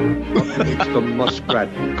much. What makes the muskrat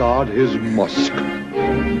guard his musk?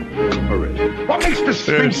 Courage. What makes the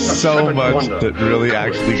There's so much that really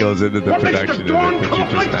actually goes into the production of it that you're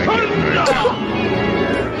just not getting right.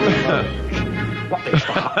 What makes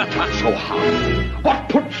the Hottentot so hot? What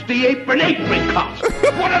puts the ape in apricot?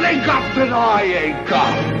 What do they got that I ain't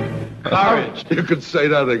got? Courage. You could say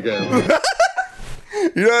that again.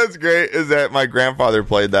 You know what's great is that my grandfather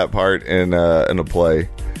played that part in a play.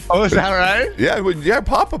 Oh, is that right? Yeah,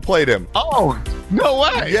 Papa played him. Oh, no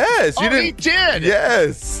way. Yes, you didn't. He did.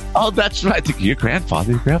 Yes. Oh, that's right. Your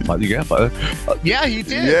grandfather. Yeah, he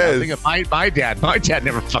did. Yes. I think of my dad. My dad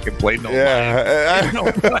never fucking played no lion.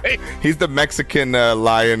 No way. He's the Mexican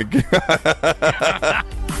lion.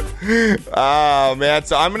 Oh man,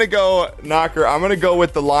 so I'm gonna go Knocker. I'm gonna go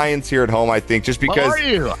with the Lions here at home. I think just because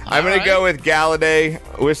I'm gonna go with Galladay,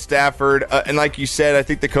 with Stafford, and like you said, I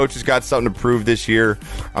think the coach has got something to prove this year.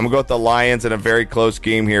 I'm gonna go with the Lions in a very close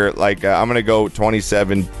game here. I'm gonna go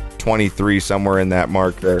 27-23, somewhere in that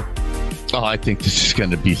mark there. Oh, I think this is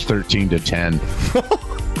gonna be 13-10.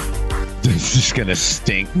 This is gonna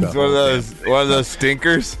stink. It's one of those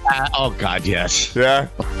stinkers. Oh God, yes. Yeah.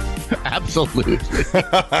 Absolutely. It's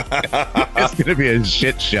going to be a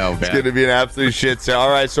shit show, man. It's going to be an absolute shit show. All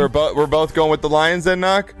right, so we're both going with the Lions then,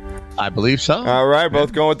 Knock? I believe so. All right,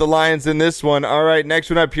 both going with the Lions in this one. All right, next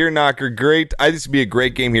one up here, Knocker. Great. I think this would be a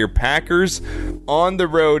great game here. Packers on the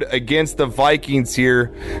road against the Vikings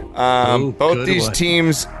here. Both these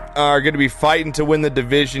teams are going to be fighting to win the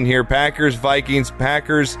division here. Packers, Vikings.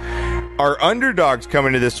 Packers are underdogs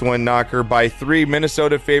coming to this one, Knocker, by 3.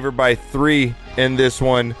 Minnesota favored by 3 in this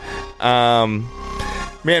one.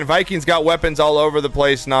 Man, Vikings got weapons all over the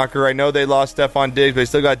place, Knocker. I know they lost Stephon Diggs, but they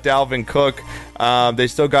still got Dalvin Cook. They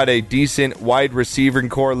still got a decent wide receiving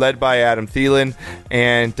core led by Adam Thielen,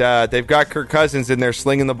 and they've got Kirk Cousins in there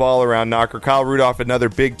slinging the ball around, Knocker. Kyle Rudolph, another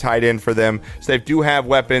big tight end for them. So they do have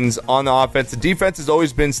weapons on the offense. The defense has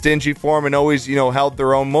always been stingy for them and always, held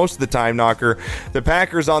their own most of the time, Knocker. The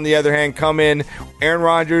Packers, on the other hand, come in. Aaron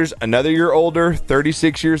Rodgers, another year older,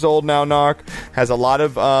 36 years old now, Knock. Has a lot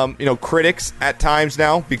of, critics at times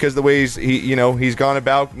now because the way he's gone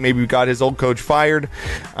about. Maybe got his old coach fired.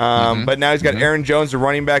 But now he's got Aaron Jones, the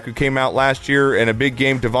running back who came out last year in a big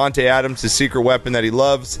game. Devontae Adams, his secret weapon that he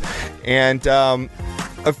loves. And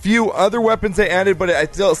a few other weapons they added, but I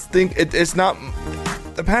still think it's not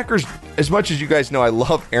the Packers. As much as you guys know, I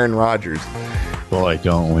love Aaron Rodgers. Boy,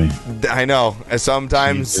 don't we? I know.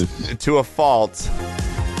 Sometimes to a fault.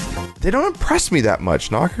 They don't impress me that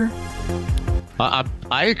much, Knocker.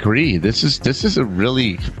 I agree. This is a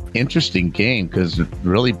really interesting game because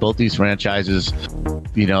really both these franchises,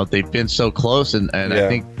 they've been so close, and I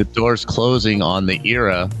think the door's closing on the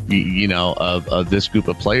era, of this group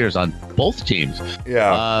of players on both teams.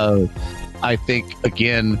 Yeah. I think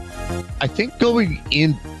going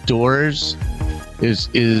indoors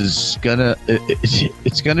is gonna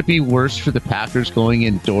be worse for the Packers going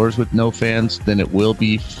indoors with no fans than it will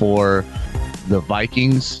be for the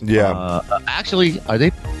Vikings. Yeah. Actually, are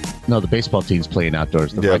they? No, the baseball team's playing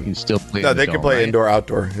outdoors. The Vikings still play. No, they can play indoor,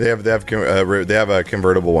 outdoor. They have a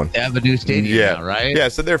convertible one. They have a new stadium now, right? Yeah,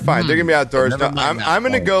 so they're fine. They're gonna be outdoors. No, I'm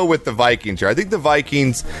gonna go with the Vikings here. I think the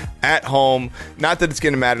Vikings at home. Not that it's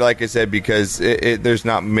gonna matter, like I said, because there's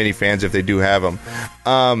not many fans if they do have them.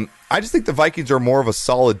 I just think the Vikings are more of a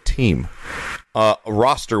solid team.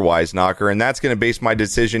 Roster-wise, Knocker, and that's going to base my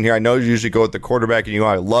decision here. I know you usually go with the quarterback, and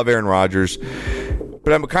I love Aaron Rodgers,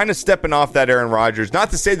 but I'm kind of stepping off that Aaron Rodgers.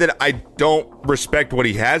 Not to say that I don't respect what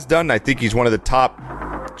he has done. I think he's one of the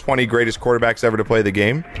top 20 greatest quarterbacks ever to play the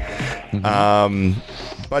game.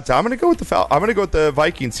 But I'm going to go with the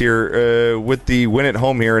Vikings here with the win at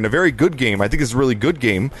home here in a very good game. I think it's a really good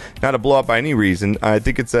game, not a blowout by any reason. I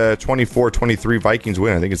think it's a 24-23 Vikings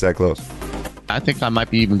win. I think it's that close. I think I might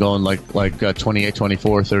be even going like 28-24,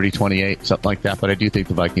 30-28, something like that. But I do think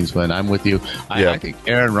the Vikings win. I'm with you. I think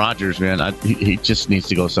Aaron Rodgers, man, he just needs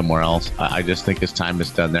to go somewhere else. I just think his time is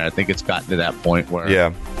done there. I think it's gotten to that point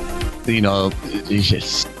where,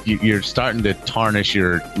 you're starting to tarnish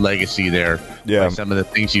your legacy there. Yeah. By some of the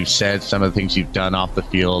things you've said, some of the things you've done off the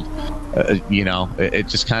field.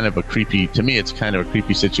 It's just kind of a creepy, to me, it's kind of a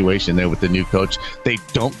creepy situation there with the new coach. They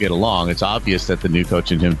don't get along. It's obvious that the new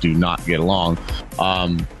coach and him do not get along.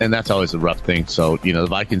 And that's always a rough thing. So, the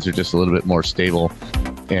Vikings are just a little bit more stable.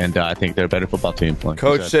 And I think they're a better football team.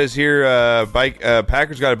 Coach says here,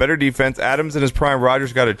 Packers got a better defense. Adams in his prime.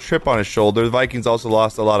 Rodgers got a chip on his shoulder. The Vikings also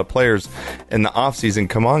lost a lot of players in the offseason.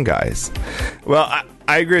 Come on, guys. Well,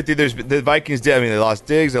 I agree with you. The Vikings did. I mean, they lost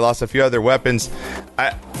Diggs. They lost a few other weapons.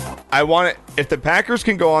 I want it. If the Packers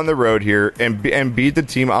can go on the road here and beat the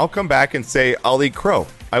team, I'll come back and say I'll eat crow.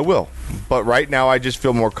 I will. But right now, I just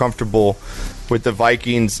feel more comfortable with the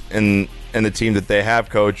Vikings and the team that they have,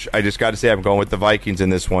 Coach. I just got to say I'm going with the Vikings in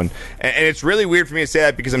this one. And it's really weird for me to say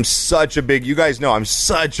that because I'm such a big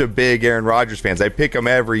Aaron Rodgers fan. I pick him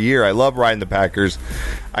every year. I love riding the Packers.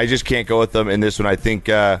 I just can't go with them in this one. I think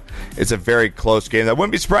it's a very close game. I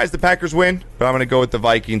wouldn't be surprised if the Packers win, but I'm going to go with the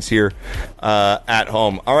Vikings here at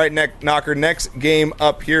home. All right, Knocker, next game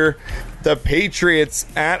up here. The Patriots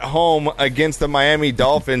at home against the Miami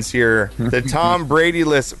Dolphins here. The Tom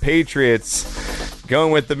Brady-less Patriots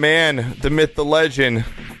going with the man, the myth, the legend.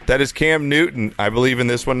 That is Cam Newton. I believe in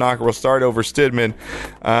this one, Knocker will start over Stidman.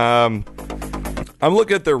 I'm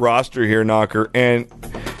looking at their roster here, Knocker, and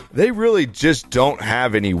they really just don't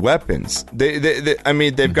have any weapons.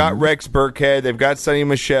 They've got Rex Burkhead, they've got Sonny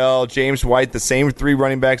Michel, James White, the same three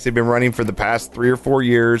running backs they've been running for the past 3 or 4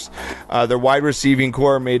 years. Their wide receiving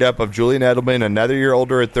core made up of Julian Edelman, another year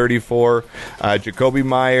older at 34, Jacoby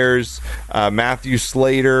Myers, Matthew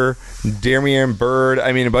Slater, Damian Byrd.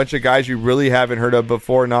 I mean, a bunch of guys you really haven't heard of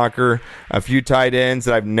before, Knocker. A few tight ends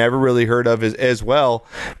that I've never really heard of as well.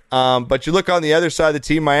 But you look on the other side of the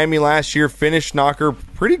team, Miami last year finished, Knocker,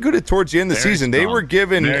 pretty good towards the end of the season. They were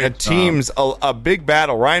giving teams a big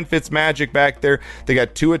battle. Ryan Fitzmagic back there. They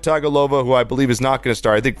got Tua Tagovailoa, who I believe is not going to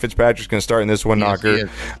start. I think Fitzpatrick's going to start in this one, Knocker.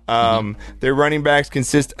 Their running backs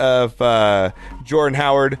consist of Jordan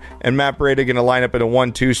Howard and Matt Breida going to line up in a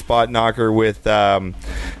 1-2 spot, Knocker, with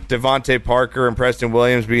Devontae Parker and Preston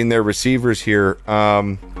Williams being their receivers here.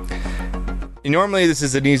 Normally, this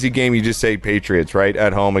is an easy game. You just say Patriots, right,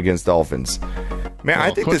 at home against Dolphins. Man,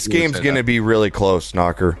 I think this game's going to be really close,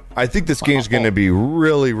 Knocker. I think this game's going to be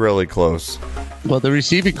really, really close. Well, the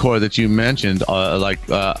receiving core that you mentioned,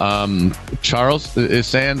 Charles is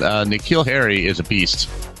saying, N'Keal Harry is a beast.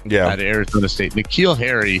 Yeah. At Arizona State. N'Keal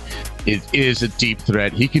Harry is a deep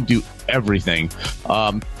threat. He can do everything.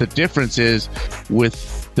 The difference is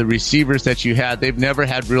with the receivers that you had, they've never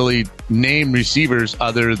had really named receivers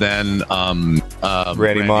other than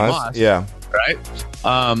Randy Moss. Yeah. Right?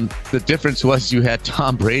 The difference was you had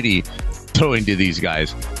Tom Brady throwing to these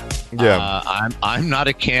guys. Yeah. I'm not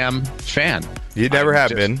a Cam fan. You never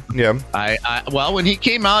have been. Yeah. Well, when he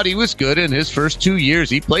came out, he was good in his first 2 years.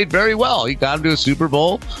 He played very well. He got him to a Super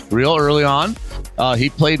Bowl real early on. He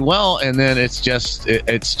played well, and then it's just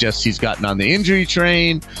he's gotten on the injury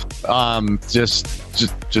train.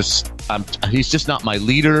 He's just not my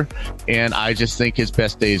leader, and I just think his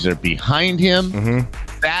best days are behind him.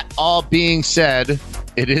 Mm-hmm. That all being said,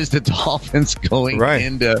 it is the Dolphins going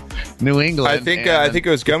into New England. I think it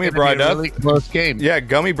was Gummy brought up. Really close game. Yeah,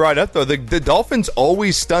 Gummy brought up though. The Dolphins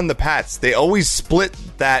always stun the Pats. They always split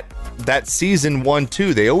that season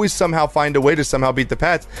 1-2. They always somehow find a way to somehow beat the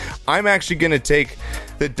Pats. I'm actually going to take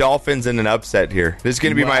the Dolphins in an upset here. This is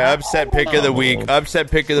going to be my upset pick of the week.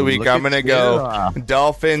 Upset pick of the week. I'm going to go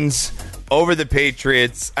Dolphins over the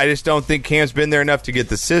Patriots. I just don't think Cam's been there enough to get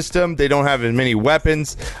the system. They don't have as many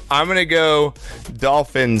weapons. I'm going to go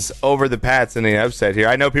Dolphins over the Pats in the upset here.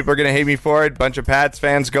 I know people are going to hate me for it. Bunch of Pats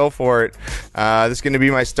fans, go for it. This is going to be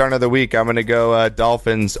my start of the week. I'm going to go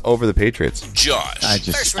Dolphins over the Patriots. Josh.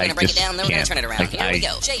 First, we're going to break it down, then we're going to turn it around. Here we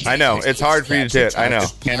go. I know. It's hard for you to do it. I know.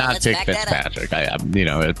 Cannot pick Fitzpatrick.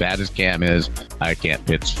 As bad as Cam is, I can't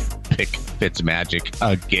pick Fitzmagic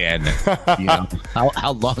again.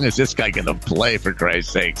 How long is this guy going to play, for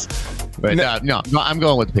Christ's sakes? But no, I'm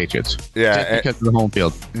going with the Patriots. Yeah, just because of the home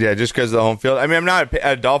field. Yeah, just because of the home field. I mean, I'm not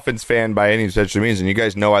a Dolphins fan by any such means, and you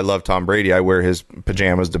guys know I love Tom Brady. I wear his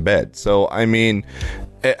pajamas to bed. So, I mean,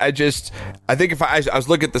 I think if I was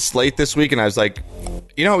looking at the slate this week and I was like,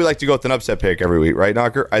 you know how we like to go with an upset pick every week, right,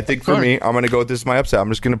 Knocker? I think for me, I'm going to go with this as my upset. I'm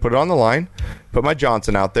just going to put it on the line, put my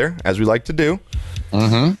Johnson out there, as we like to do.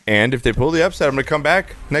 Mm-hmm. And if they pull the upset, I'm going to come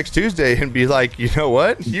back next Tuesday and be like, you know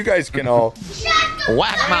what? You guys can all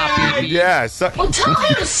whack my baby. Yeah. Well, tell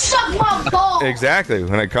him to suck my balls. Exactly.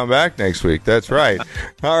 When I come back next week. That's right.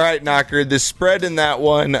 All right, Knocker. The spread in that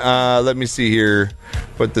one, let me see here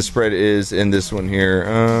what the spread is in this one here.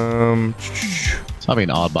 It's probably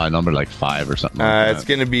an odd by number, like 5 or something. It's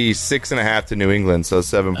going to be 6.5 to New England, so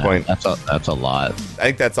 7 point. That's a lot. I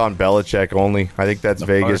think that's on Belichick only. I think that's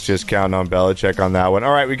Vegas just counting on Belichick on that one.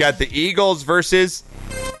 All right, we got the Eagles versus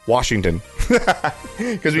Washington.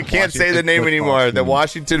 Because we can't say the name anymore. The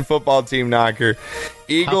Washington football team, Knocker.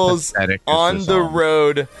 Eagles on the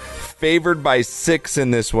road, favored by 6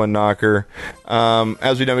 in this one, Knocker.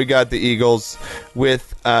 As we know, we got the Eagles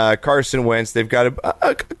with Carson Wentz. They've got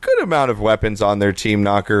a good amount of weapons on their team,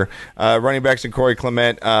 Knocker. Running backs in Corey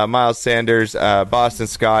Clement, Miles Sanders, Boston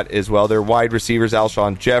Scott as well. Their wide receivers,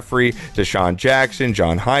 Alshon Jeffrey, Deshaun Jackson,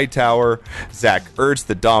 John Hightower, Zach Ertz,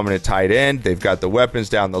 the dominant tight end. They've got the weapons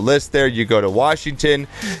down the list there. You go to Washington,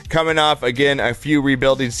 coming off, again, a few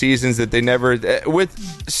rebuilding seasons that they never... with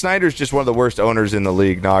Snyder's just one of the worst owners in the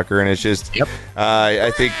league, Knocker, and it's just...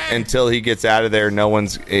 I think until he gets out of there, no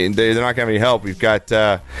one's... They're not going to have any help. We've got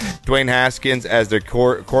Dwayne Haskins as their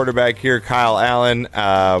quarterback here, Kyle Allen.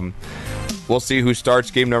 We'll see who starts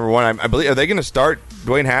game number 1. I believe, are they going to start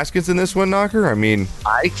Dwayne Haskins in this one, Knocker? I mean...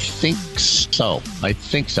 I think so. Don't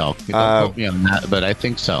quote me on that, but I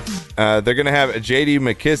think so. They're going to have J.D.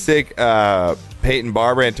 McKissick, Peyton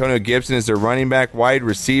Barber, Antonio Gibson is their running back, wide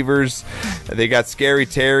receivers. They got Scary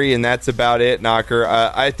Terry, and that's about it, Knocker.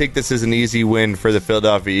 I think this is an easy win for the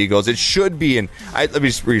Philadelphia Eagles. It should be let me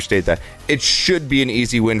just restate that. It should be an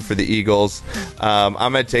easy win for the Eagles. I'm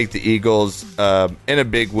going to take the Eagles in a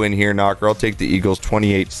big win here, Knocker. I'll take the Eagles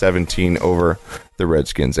 28-17 over the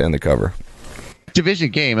Redskins and the cover.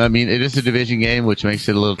 Division game. I mean, it is a division game, which makes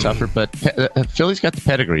it a little tougher, but Philly's got the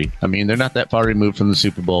pedigree. I mean, they're not that far removed from the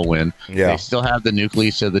Super Bowl win. Yeah. They still have the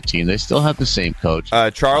nucleus of the team. They still have the same coach.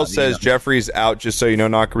 Charles says Jeffrey's out, just so you know,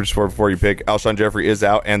 Knocker, just before you pick. Alshon Jeffrey is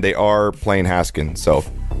out, and they are playing Haskins, so...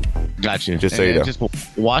 Gotcha. Just so you know.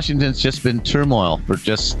 Washington's just been turmoil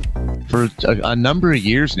for a number of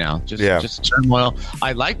years now. Just turmoil.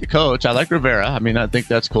 I like the coach. I like Rivera. I mean, I think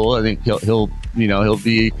that's cool. I think he'll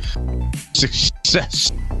be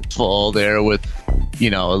successful there with,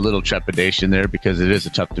 a little trepidation there because it is a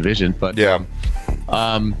tough division. But yeah.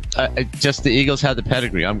 Just the Eagles had the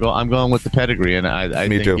pedigree. I'm going with the pedigree, and I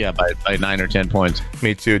think too. Yeah, by 9 or 10 points.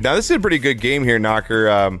 Me too. Now this is a pretty good game here,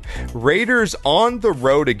 Knocker. Raiders on the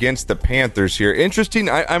road against the Panthers here. Interesting.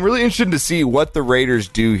 I'm really interested to see what the Raiders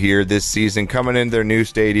do here this season, coming into their new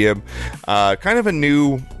stadium. Kind of a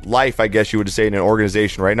new life, I guess you would say, in an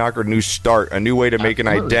organization, right, Knocker? A new start, a new way to make an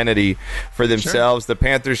identity for themselves. Sure. The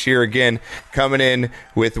Panthers here again coming in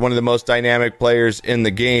with one of the most dynamic players in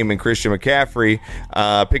the game in Christian McCaffrey,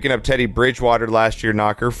 picking up Teddy Bridgewater last year,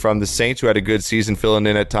 Knocker, from the Saints, who had a good season filling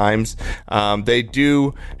in at times. They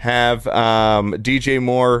do have DJ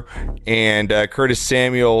Moore and Curtis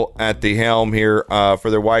Samuel at the helm here for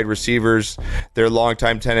their wide receivers. Their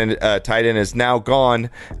longtime tight end is now gone.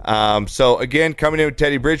 So again, coming in with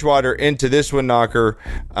Teddy Bridgewater into this one, Knocker.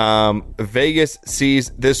 Vegas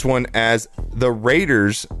sees this one as the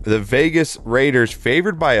Vegas Raiders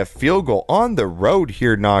favored by a field goal on the road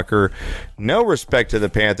here, Knocker. No respect to the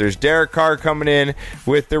Panthers. Derek Carr coming in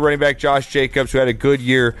with their running back Josh Jacobs, who had a good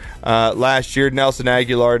year last year. Nelson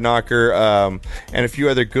Aguilar, Knocker, and a few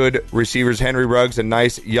other good receivers. Henry Ruggs, a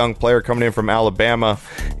nice young player coming in from Alabama,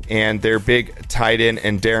 and their big tight end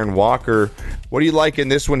and Darren Walker. What do you like in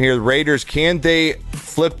this one here? The Raiders, can they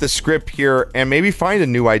flip the script here and maybe find a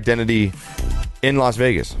new identity in Las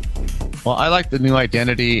Vegas? Well, I like the new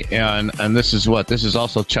identity, and this is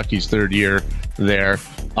also Chucky's third year there.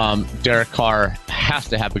 Derek Carr has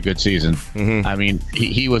to have a good season. Mm-hmm. I mean,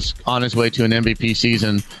 he was on his way to an MVP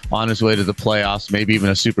season, on his way to the playoffs, maybe even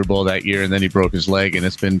a Super Bowl that year, and then he broke his leg, and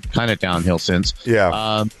it's been kind of downhill since.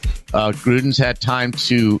 Yeah. Gruden's had time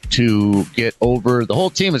to get over. The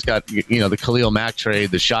whole team has got, the Khalil Mack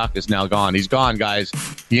trade. The shock is now gone. He's gone, guys.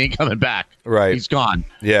 He ain't coming back. Right. He's gone.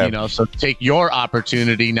 Yeah. So take your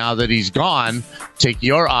opportunity now that he's gone. Take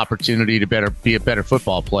your opportunity to be a better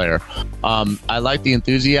football player. I like the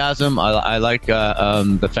enthusiasm. I like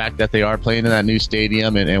the fact that they are playing in that new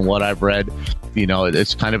stadium, and what I've read,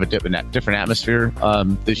 it's kind of a different atmosphere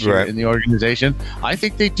this year in the organization. I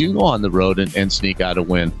think they do go on the road and sneak out a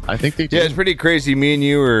win. I think they do. Yeah, it's pretty crazy. Me and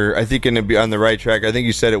you are, I think, going to be on the right track. I think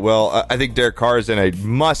you said it well. I think Derek Carr is in a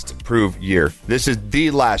must-prove year. This is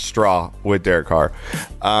the last straw with Derek Carr.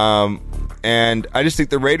 And I just think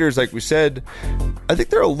the Raiders, like we said, I think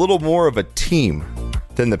they're a little more of a team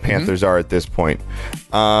than the Panthers are at this point.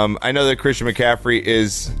 I know that Christian McCaffrey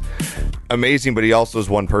is amazing, but he also is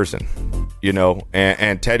one person.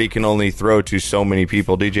 And Teddy can only throw to so many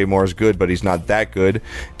people. DJ Moore is good, but he's not that good.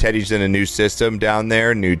 Teddy's in a new system down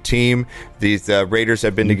there, new team. These Raiders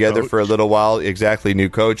have been together for a little while. Exactly, new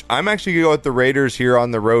coach. I'm actually going to go with the Raiders here on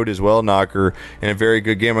the road as well, Knocker, in a very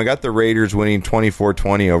good game. I got the Raiders winning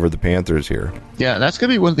 24-20 over the Panthers here. Yeah, that's going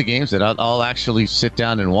to be one of the games that I'll actually sit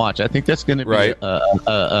down and watch. I think that's going to be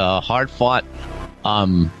a hard-fought,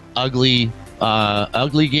 ugly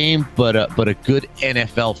game, but a good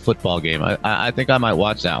NFL football game. I think I might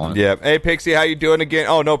watch that one. Yeah. Hey, Pixie, how you doing again?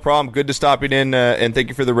 Oh, no problem. Good to stopping in, and thank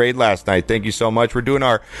you for the raid last night. Thank you so much. We're doing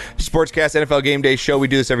our Sportscast NFL Game Day show. We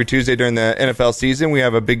do this every Tuesday during the NFL season. We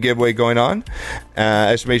have a big giveaway going on.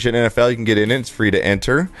 Estimation NFL, you can get in it. It's free to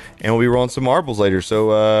enter, and we'll be rolling some marbles later.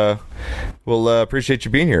 So we'll appreciate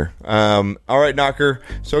you being here. All right, Knocker.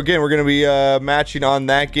 So again, we're going to be matching on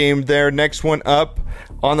that game there. Next one up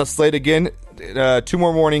on the slate again. Two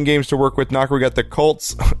more morning games to work with, Knocker. We got the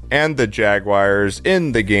Colts and the Jaguars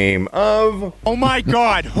in the game of... Oh, my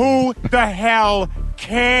God. Who the hell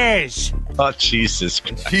cares? Oh, Jesus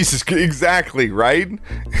Christ. Jesus, exactly, right?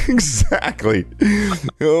 Exactly.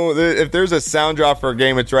 If there's a sound drop for a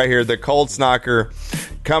game, it's right here. The Colts, Knocker,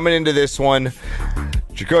 coming into this one.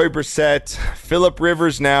 Jacoby Brissett, Phillip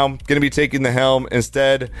Rivers now going to be taking the helm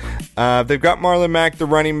instead. They've got Marlon Mack, the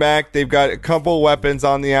running back. They've got a couple weapons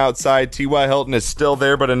on the outside. T.Y. Hilton is still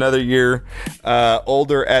there, but another year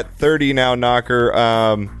older at 30 now,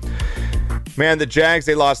 Knocker. Man, the Jags,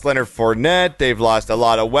 they lost Leonard Fournette. They've lost a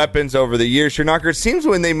lot of weapons over the years. Knocker, it seems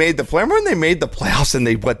when they made the playoffs and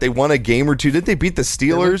they won a game or two. Did they beat the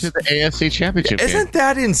Steelers? They went to the AFC Championship Isn't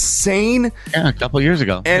that insane? Yeah, a couple years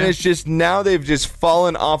ago. And it's just now they've just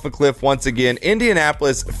fallen off a cliff once again.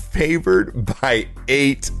 Indianapolis favored by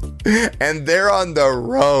 8, and they're on the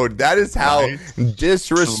road. That is how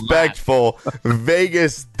disrespectful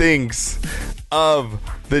Vegas thinks of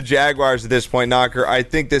the Jaguars at this point, Knocker. I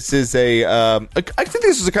think this is I think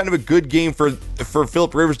this is a kind of a good game for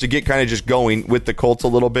Phillip Rivers to get kind of just going with the Colts a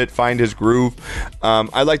little bit, find his groove.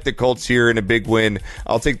 I like the Colts here in a big win.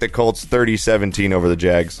 I'll take the Colts 30-17 over the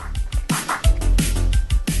Jags.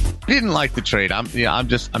 didn't like the trade. I'm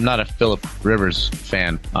not a Phillip Rivers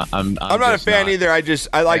fan. I'm not a fan either. I think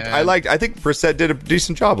Brissett did a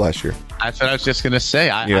decent job last year. That's what I was just going to say.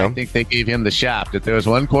 I think they gave him the shaft. If there was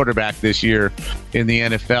one quarterback this year in the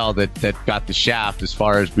NFL that got the shaft as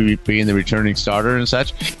far as being the returning starter and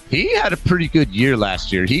such, he had a pretty good year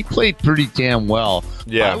last year. He played pretty damn well.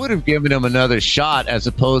 Yeah. I would have given him another shot as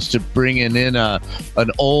opposed to bringing in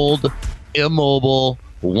an old, immobile,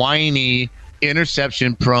 whiny,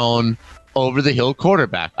 interception-prone, over-the-hill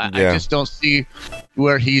quarterback. I just don't see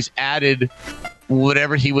where he's added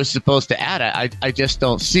whatever he was supposed to add. I just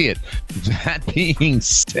don't see it. That being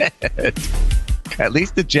said, at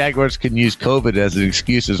least the Jaguars can use COVID as an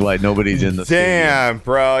excuse as why nobody's in the Damn, stadium.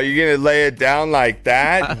 Bro, you're going to lay it down like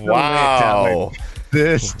that? Wow.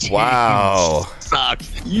 This team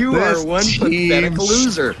sucks. You are one pathetic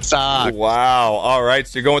loser. Sucks. Wow. All right.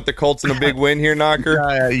 So you're going with the Colts in a big win here,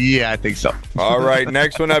 Knocker? Yeah, I think so. All right.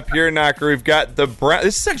 Next one up here, Knocker. We've got the Browns.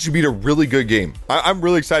 This is actually been a really good game. I'm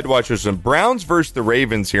really excited to watch this one. Browns versus the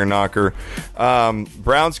Ravens here, Knocker.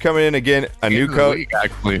 Browns coming in again. A new coach.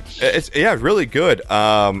 Actually. It's really good.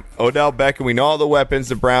 Odell Beckham. We know all the weapons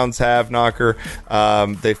the Browns have, Knocker.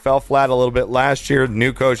 They fell flat a little bit last year.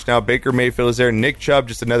 New coach now. Baker Mayfield is there. Nick Chubb,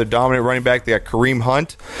 just another dominant running back. They got Kareem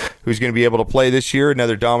Hunt, who's going to be able to play this year,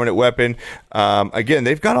 another dominant weapon. Again,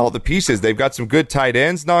 they've got all the pieces. They've got some good tight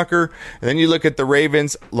ends, Knocker. And then you look at the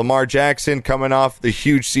Ravens, Lamar Jackson coming off the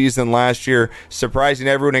huge season last year, surprising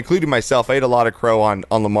everyone, including myself. I ate a lot of crow on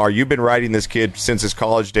Lamar. You've been riding this kid since his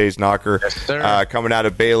college days, Knocker, yes, sir. Coming out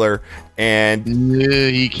of Baylor. And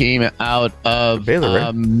he came out of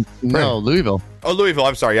Baylor, right? No, Louisville. Oh, Louisville.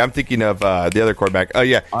 I'm sorry. I'm thinking of the other quarterback. Oh,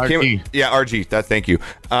 yeah. RG. RG. Thank you.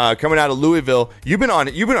 Coming out of Louisville. You were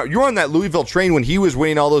on that Louisville train when he was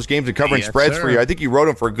winning all those games and covering spreads for you. I think you wrote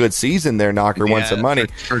him for a good season there, Knocker. Won some money.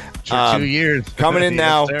 For 2 years. Coming in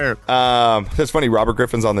now. That's funny. Robert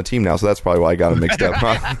Griffin's on the team now, so that's probably why I got him mixed up.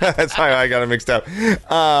 That's why I got him mixed up.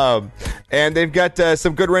 And they've got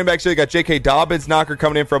some good running backs. They got J.K. Dobbins, Knocker,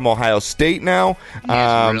 coming in from Ohio State now.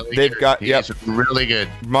 They've got really good.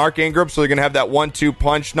 Mark Ingram, so they're going to have that 1-2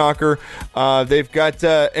 punch, Knocker. They've got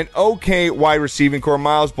an okay wide receiving core.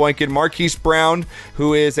 Miles Boykin, Marquise Brown,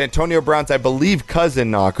 who is Antonio Brown's, I believe,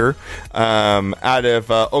 cousin, Knocker, out of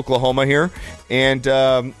Oklahoma here. And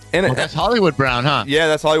that's Hollywood Brown, huh? Yeah,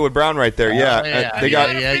 that's Hollywood Brown right there. They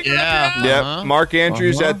got Mark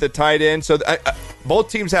Andrews at the tight end. So both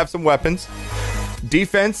teams have some weapons.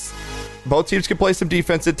 Defense. Both teams can play some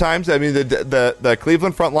defense at times. I mean, the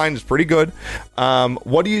Cleveland front line is pretty good.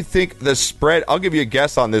 What do you think the spread? I'll give you a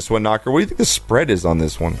guess on this one, Knocker. What do you think the spread is on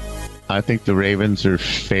this one? I think the Ravens are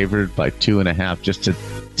favored by 2.5, just to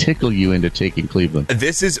tickle you into taking Cleveland.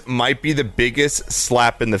 This might be the biggest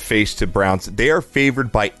slap in the face to Browns. They are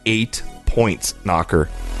favored by 8 points, Knocker.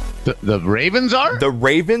 The Ravens are? The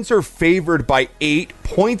Ravens are favored by 8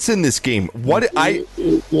 points in this game.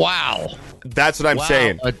 Wow. That's what I'm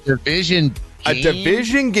saying. A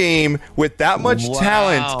division game with that much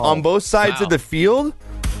talent on both sides of the field?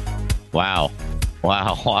 Wow.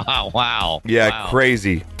 Yeah,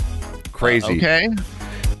 crazy. Okay.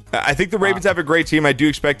 I think the Ravens have a great team. I do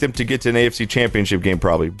expect them to get to an AFC Championship game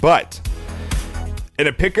probably. But in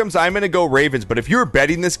a pick'ems, I'm going to go Ravens. But if you're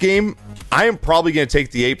betting this game, I am probably going to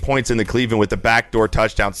take the 8 points in the Cleveland with the backdoor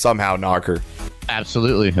touchdown somehow, Knocker.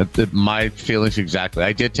 Absolutely. My feelings exactly.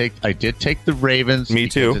 I did take the Ravens. Me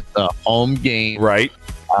too. It's a home game. Right.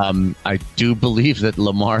 I do believe that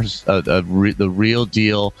Lamar's the real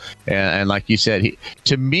deal, and like you said,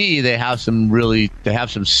 to me they have some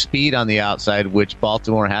speed on the outside, which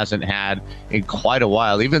Baltimore hasn't had in quite a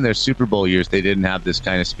while. Even their Super Bowl years, they didn't have this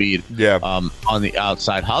kind of speed. Yeah. On the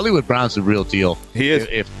outside, Hollywood Brown's the real deal. He is.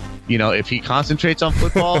 If he concentrates on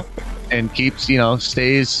football and keeps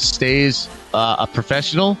stays a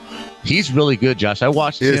professional. He's really good, Josh. I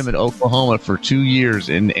watched him in Oklahoma for 2 years,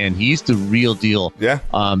 and he's the real deal. Yeah.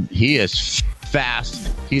 He is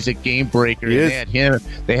fast. He's a game breaker. They had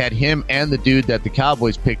him and the dude that the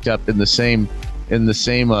Cowboys picked up in the same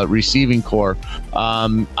receiving core.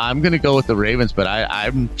 I'm going to go with the Ravens, but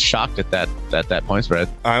I'm shocked at that point spread.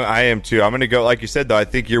 I am too. I'm going to go, like you said, though. I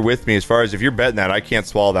think you're with me as far as if you're betting that. I can't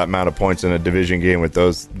swallow that amount of points in a division game with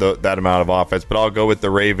that amount of offense. But I'll go with the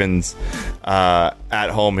Ravens at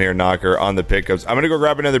home here, Knocker, on the pickups. I'm going to go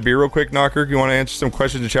grab another beer real quick, Knocker. You want to answer some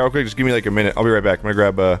questions in chat real quick? Just give me like a minute. I'll be right back. I'm going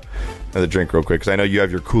to grab another drink real quick because I know you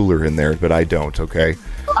have your cooler in there, but I don't. Okay.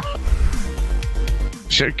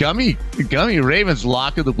 Sure, Gummy Ravens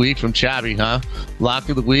lock of the week from Chabby, huh? Lock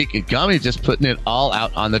of the week. And Gummy just putting it all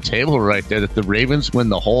out on the table right there that the Ravens win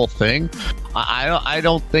the whole thing. I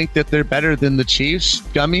don't think that they're better than the Chiefs,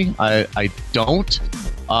 Gummy. I don't.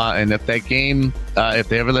 And if that game, if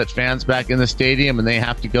they ever let fans back in the stadium and they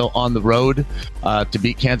have to go on the road to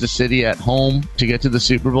beat Kansas City at home to get to the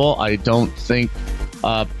Super Bowl, I don't think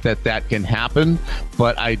that can happen.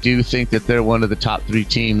 But I do think that they're one of the top 3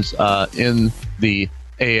 teams in the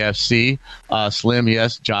AFC. Slim,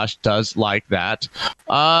 yes, Josh does like that.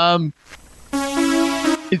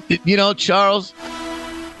 Charles,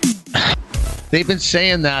 they've been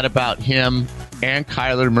saying that about him and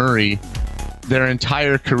Kyler Murray their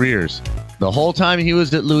entire careers. The whole time he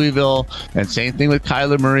was at Louisville, and same thing with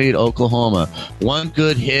Kyler Murray at Oklahoma. One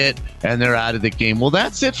good hit, and they're out of the game. Well,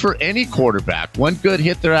 that's it for any quarterback. One good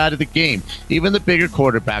hit, they're out of the game. Even the bigger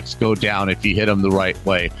quarterbacks go down if you hit them the right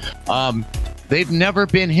way. They've never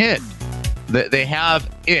been hit. They have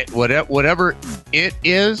it, whatever it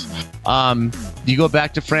is. You go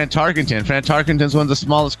back to Fran Tarkenton. Fran Tarkenton's one of the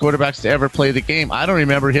smallest quarterbacks to ever play the game. I don't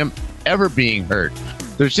remember him ever being hurt.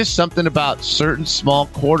 There's just something about certain small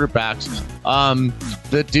quarterbacks.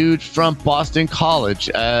 The dude from Boston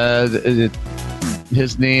College,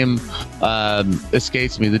 his name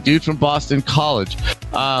escapes me. The dude from Boston College,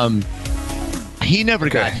 he never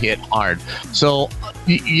got hit hard. So,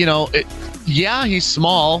 he's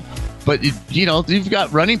small. But, you've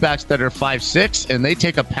got running backs that are 5'6", and they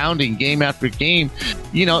take a pounding game after game.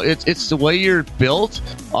 It's the way you're built,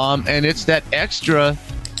 and it's that extra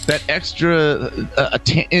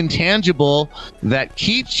intangible that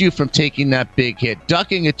keeps you from taking that big hit,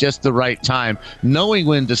 ducking at just the right time, knowing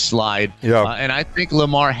when to slide. Yeah. And I think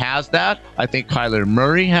Lamar has that. I think Kyler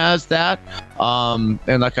Murray has that. And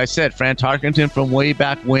like I said, Fran Tarkenton from way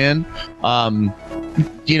back when.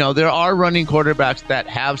 There are running quarterbacks that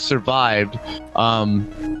have survived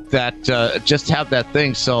that just have that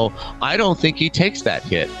thing. So I don't think he takes that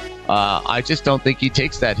hit. I just don't think he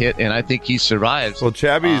takes that hit, and I think he survives. Well,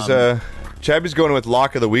 Chabby's going with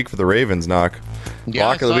lock of the week for the Ravens, Knock. Yeah,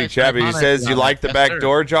 lock of the week, Chabby. He says, you like the back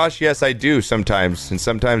door, Josh? Yes, I do sometimes, and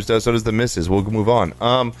sometimes so does the missus. We'll move on.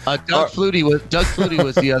 Doug Flutie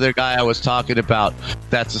was the other guy I was talking about.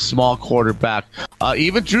 That's a small quarterback.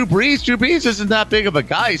 Even Drew Brees. Drew Brees isn't that big of a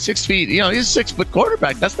guy. He's 6 feet. He's a 6-foot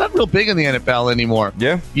quarterback. That's not real big in the NFL anymore.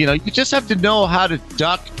 Yeah. You just have to know how to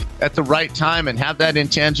duck at the right time and have that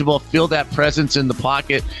intangible, feel that presence in the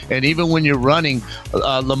pocket. And even when you're running,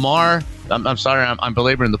 Lamar, I'm sorry, I'm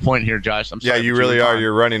belaboring the point here, Josh. I'm sorry. Yeah, you really are.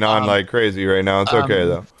 You're running on like crazy right now. It's okay,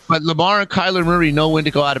 though. But Lamar and Kyler Murray know when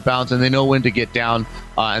to go out of bounds, and they know when to get down,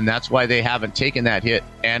 and that's why they haven't taken that hit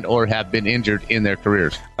and or have been injured in their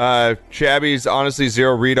careers. Chabby's honestly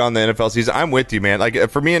zero read on the NFL season. I'm with you, man. Like,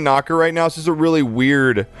 for me and Knocker right now, this is a really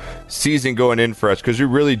weird season going in for us because we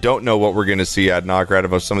really don't know what we're going to see at Knocker out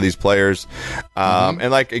of some of these players.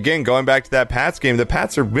 And, again, going back to that Pats game, the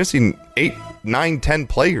Pats are missing 8, 9, 10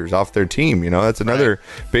 players off their team. That's another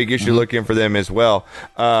big issue looking for them as well.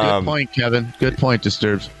 Good point, Kevin. Good point,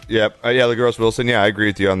 Disturbs. Yep. LaGrosse Wilson. Yeah, I agree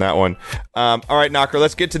with you on that one. All right, Knocker,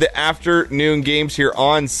 let's get to the afternoon games here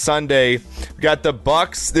on Sunday. We got the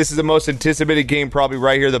Bucks. This is the most anticipated game probably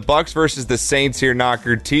right here. The Bucks versus the Saints here,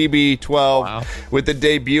 Knocker. TB12 with the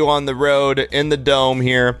debut on the road in the Dome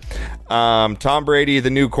here. Tom Brady, the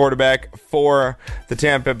new quarterback for the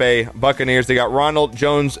Tampa Bay Buccaneers. They got Ronald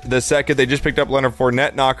Jones II. They just picked up Leonard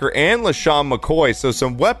Fournette, Knocker, and LaShawn McCoy. So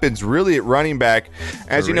some weapons really at running back.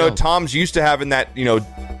 As you know, Tom's used to having that,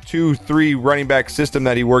 2-3 running back system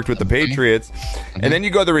that he worked with the Patriots. And then you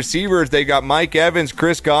go to the receivers. They got Mike Evans,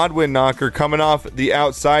 Chris Godwin, Knocker, coming off the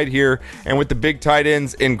outside here. And with the big tight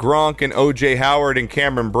ends in Gronk and O.J. Howard and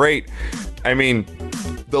Cameron Brate. I mean,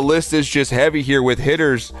 the list is just heavy here with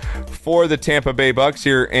hitters for the Tampa Bay Bucks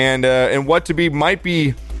here, and what might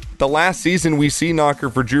be the last season we see, Knocker,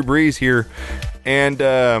 for Drew Brees here, and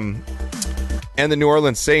the New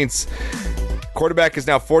Orleans Saints. Quarterback is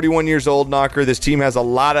now 41 years old, Knocker. This team has a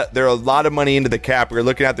lot of money into the cap. We're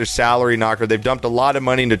looking at their salary, Knocker. They've dumped a lot of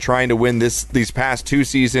money into trying to win these past 2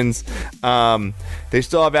 seasons. They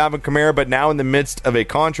still have Alvin Kamara, but now in the midst of a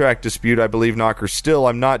contract dispute, I believe, Knocker. Still,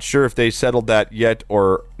 I'm not sure if they settled that yet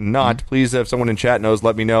or not. Please, if someone in chat knows,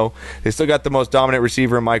 let me know. They still got the most dominant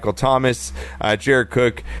receiver, Michael Thomas, Jared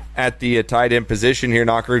Cook at the tight end position here,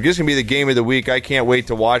 Knocker. This is going to be the game of the week. I can't wait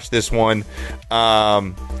to watch this one.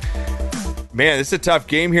 Man, this is a tough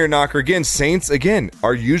game here, Knocker. Again, Saints,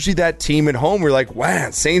 are usually that team at home. We're like, wow,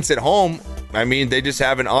 Saints at home. I mean, they just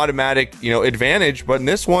have an automatic, advantage. But in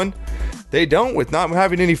this one, they don't, with not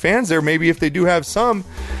having any fans there. Maybe if they do have some.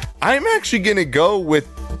 I'm actually going to go with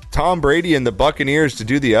Tom Brady and the Buccaneers to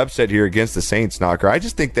do the upset here against the Saints, Knocker. I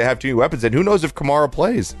just think they have too many weapons. And who knows if Kamara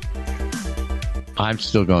plays? I'm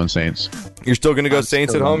still going Saints. You're still going to go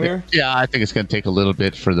Saints at home here? Yeah, I think it's going to take a little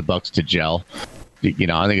bit for the Bucs to gel. you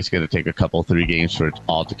know, I think it's going to take a couple, 3 games for it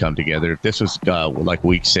all to come together. If this was like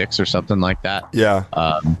week 6 or something like that,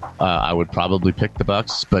 I would probably pick the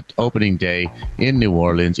Bucs. But opening day in New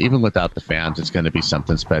Orleans, even without the fans, it's going to be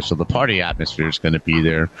something special. The party atmosphere is going to be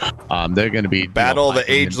there. They're going to be battle the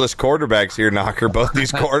ageless quarterbacks here, Knocker. Both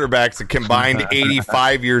these quarterbacks are combined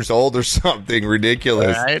 85 years old or something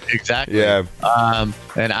ridiculous. Right? Exactly. Yeah.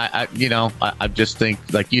 And I just think,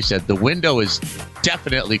 like you said, the window is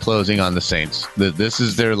definitely closing on the Saints. This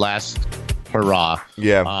is their last hurrah.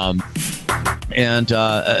 Yeah. I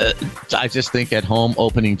just think at home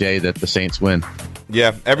opening day that the Saints win.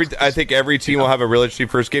 Yeah, I think every team will have a really interesting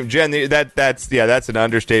first game. Jen, that's an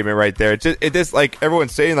understatement right there. It's just like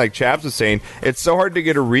everyone's saying, like Chaps was saying, it's so hard to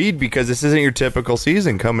get a read because this isn't your typical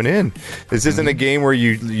season coming in. This isn't a game where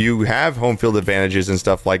you have home field advantages and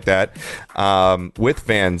stuff like that with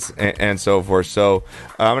fans and so forth. So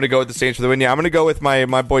I'm going to go with the Saints for the win. Yeah, I'm going to go with my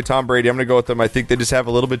boy Tom Brady. I'm going to go with them. I think they just have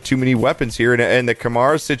a little bit too many weapons here, and the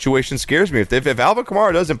Kamara situation scares me. If Alvin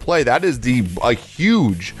Kamara doesn't play, that is a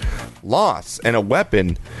huge loss and a weapon.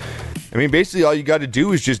 I mean, basically all you got to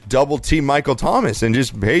do is just double team Michael Thomas and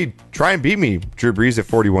just, hey, try and beat me, Drew Brees at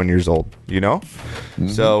 41 years old, you know?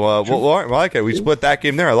 So, I like it. We split that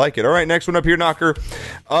game there. I like it. All right, next one up here, Knocker.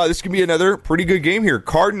 This can be another pretty good game here.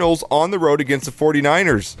 Cardinals on the road against the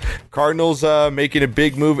 49ers. Cardinals making a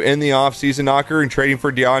big move in the offseason, Knocker, and trading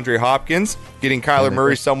for DeAndre Hopkins, getting Kyler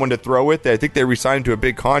Murray someone to throw with. I think they re-signed to a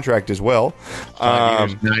big contract as well.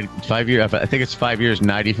 5 years, I think it's 5 years,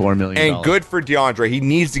 $94 million. And good for DeAndre. He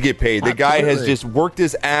needs to get paid. The guy has just worked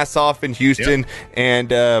his ass off in Houston,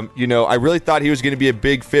 and I really thought he was going to be a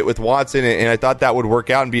big fit with Watson, and I thought that would work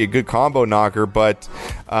out and be a good combo, Knocker. But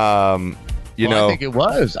I think it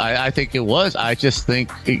was. I think it was. I just think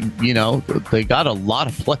they got a lot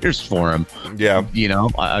of players for him. Yeah.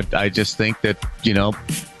 I just think that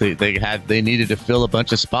they needed to fill a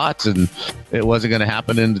bunch of spots, and it wasn't going to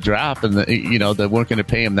happen in the draft, and they weren't going to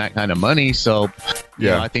pay him that kind of money. So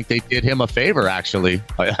I think they did him a favor. Actually,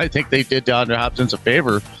 I think they did DeAndre Hopkins a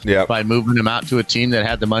favor by moving him out to a team that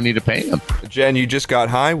had the money to pay him. Jen, you just got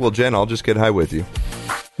high. Well, Jen, I'll just get high with you.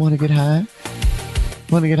 Want to get high?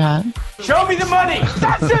 Want to get high? Show me the money.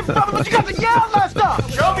 That's it, brother. But you got the gal messed up.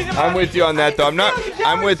 Show me the money. I'm with you on that, though.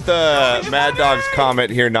 I'm with Mad Dog's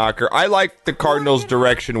comment here, Knocker. I like the Cardinals'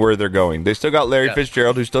 direction where they're going. They still got Larry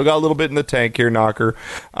Fitzgerald, who's still got a little bit in the tank here, Knocker.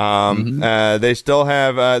 They still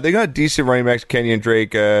have they got decent running backs: Kenyon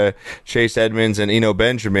Drake, Chase Edmonds, and Eno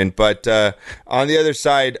Benjamin. But on the other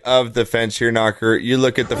side of the fence here, Knocker, you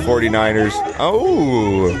look at the 49ers.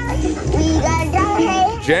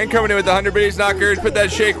 Jen coming in with the 100 biddies, Knockers. Put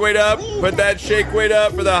that shake weight up. Put that shake weight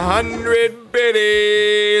up for the 100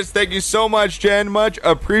 biddies. Thank you so much, Jen. Much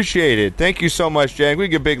appreciated. Thank you so much, Jen. We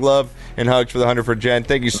give big love and hugs for the 100 for Jen.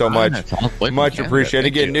 Thank you so much. Much appreciated.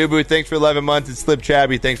 Again, Nubu, thanks for 11 months. And Slip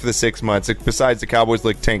Chabby, thanks for the 6 months. Besides the Cowboys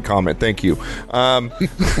Lick Tank comment. Thank you.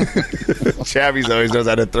 Chabby's always knows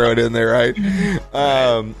how to throw it in there, right?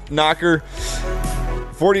 Knocker.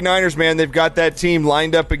 49ers, man, they've got that team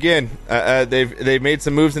lined up again. They've made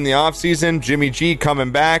some moves in the offseason. Jimmy G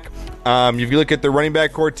coming back. If you look at the running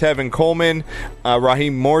back core, Tevin Coleman,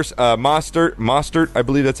 Raheem Mostert, I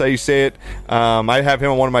believe that's how you say it. I have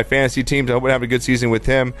him on one of my fantasy teams. I hope we have a good season with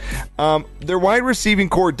him. Their wide receiving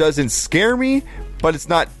core doesn't scare me, but it's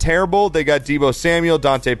not terrible. They got Deebo Samuel,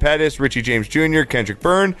 Dante Pettis, Richie James Jr., Kendrick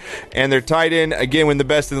Byrne, and they're tight end, again, one of the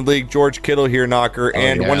best in the league, George Kittle here, Knocker,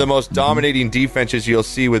 and one of the most dominating defenses you'll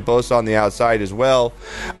see with Bosa on the outside as well.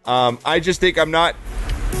 I just think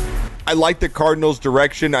I like the Cardinals'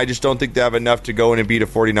 direction. I just don't think they have enough to go in and beat a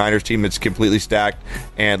 49ers team that's completely stacked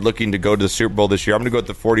and looking to go to the Super Bowl this year. I'm going to go with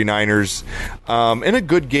the 49ers in a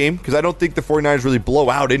good game because I don't think the 49ers really blow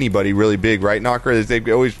out anybody really big, right, Knocker?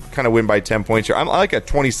 They always kind of win by 10 points here. I like a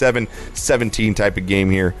 27-17 type of game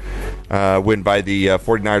here. Win by the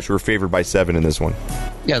 49ers, who are favored by 7 in this one.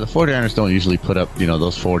 Yeah, the 49ers don't usually put up,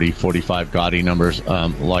 those 40, 45 gaudy numbers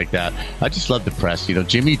like that. I just love the press.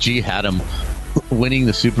 Jimmy G had them winning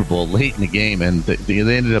the Super Bowl late in the game, and they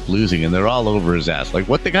ended up losing, and they're all over his ass. Like,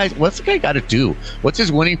 what's the guy got to do? What's his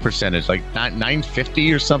winning percentage? Like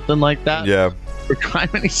 950 or something like that? Yeah. For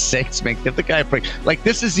crying sakes, man, give the guy a break. Like,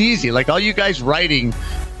 this is easy. Like, all you guys writing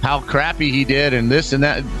how crappy he did and this and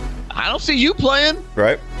that. I don't see you playing.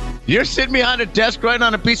 Right. You're sitting behind a desk writing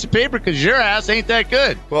on a piece of paper because your ass ain't that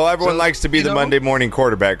good. Well, everyone likes to be the Monday morning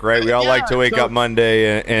quarterback, right? We all like to wake up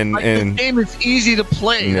Monday and the game is easy to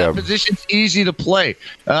play. Yeah. That position's easy to play.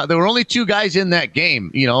 There were only 2 guys in that game.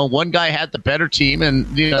 One guy had the better team, and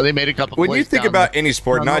they made a couple. When you think about any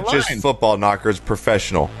sport, not just football, Knockers,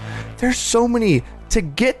 professional, there's so many to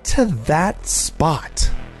get to that spot.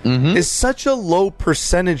 is such a low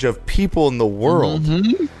percentage of people in the world.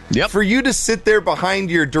 Yep. For you to sit there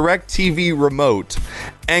behind your DirecTV remote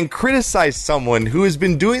and criticize someone who has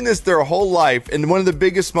been doing this their whole life in one of the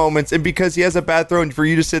biggest moments, and because he has a bad throw, and for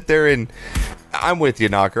you to sit there and... I'm with you,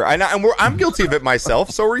 Knocker. I'm guilty of it myself,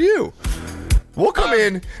 so are you. We'll come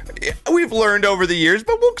in. We've learned over the years,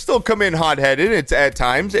 but we'll still come in hot-headed at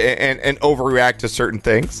times and overreact to certain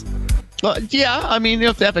things. Well, yeah, I mean,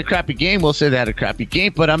 if they have a crappy game, we'll say they had a crappy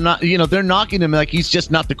game. But I'm not, they're knocking him like he's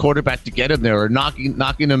just not the quarterback to get him there, or knocking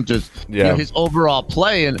him to his overall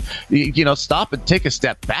play. And stop and take a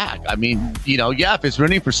step back. I mean, if his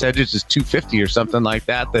running percentage is 250 or something like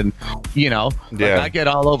that, then I get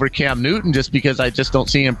all over Cam Newton just because I just don't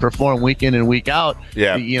see him perform week in and week out.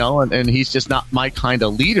 Yeah, and he's just not my kind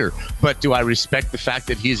of leader. But do I respect the fact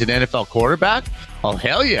that he's an NFL quarterback? Oh,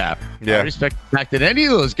 hell yeah. I respect the fact that any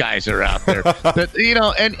of those guys are out there. But,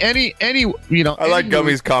 and any I like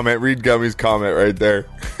Gummy's comment. Read Gummy's comment right there.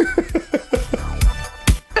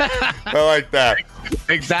 I like that.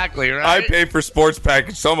 Exactly, right? I pay for sports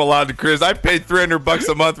package, so I'm allowed to criticize. I pay $300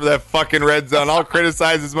 a month for that fucking red zone. I'll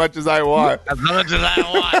criticize as much as I want. As much as I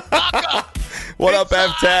want. What up,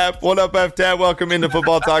 F-Tab? What up, F-Tab? Welcome into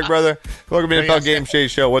Football Talk, brother. Welcome to NFL Game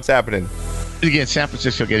Shade Show. What's happening? Again, San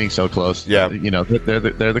Francisco getting so close. Yeah,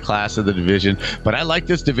 they're the class of the division. But I like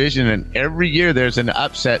this division, and every year there's an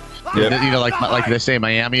upset. Yep. Like they say,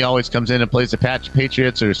 Miami always comes in and plays the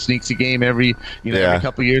Patriots or sneaks a game every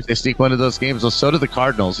couple of years. They sneak one of those games. Well, so do the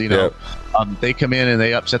Cardinals. They come in and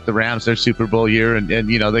they upset the Rams their Super Bowl year, and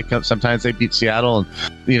they come. Sometimes they beat Seattle,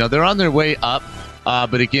 and they're on their way up.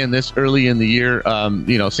 But again, this early in the year,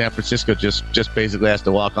 San Francisco just basically has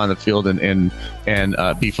to walk on the field and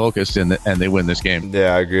be focused, and they win this game.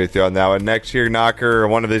 Yeah, I agree with you on that one. Next year, Knocker,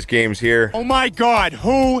 one of these games here. Oh my God,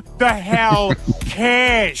 who the hell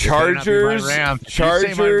cares? Chargers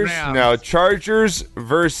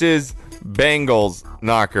versus Bengals,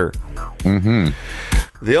 Knocker.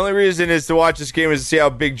 The only reason is to watch this game is to see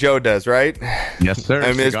how Big Joe does, right? Yes, sir.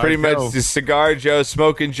 I mean, it's pretty much the Cigar Joe,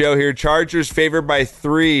 Smoking Joe here. Chargers favored by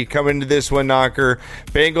 3 coming into this one, Knocker.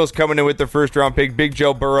 Bengals coming in with the first-round pick. Big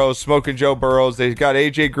Joe Burrows, Smoking Joe Burrows. They've got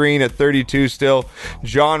A.J. Green at 32 still.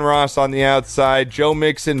 John Ross on the outside. Joe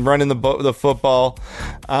Mixon running the football.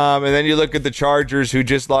 And then you look at the Chargers, who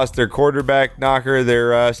just lost their quarterback, Knocker.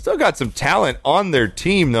 They're still got some talent on their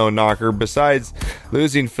team, though, Knocker, besides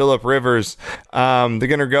losing Phillip Rivers.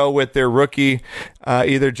 They're going to go with their rookie,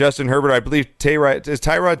 either Justin Herbert. I believe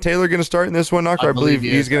Tyrod Taylor going to start in this one, Knocker? I believe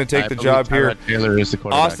he's going to take the job here. Taylor is the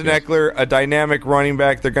quarterback. Austin Eckler, a dynamic running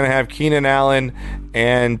back. They're going to have Keenan Allen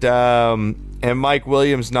and Mike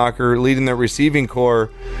Williams, Knocker, leading the receiving core.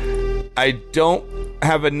 I don't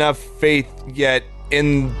have enough faith yet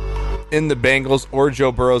in the Bengals or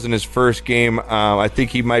Joe Burrows in his first game. I think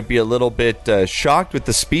he might be a little bit shocked with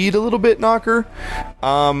the speed a little bit, Knocker.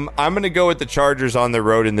 I'm going to go with the Chargers on the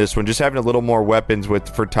road in this one, just having a little more weapons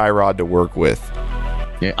for Tyrod to work with.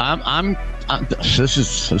 Yeah,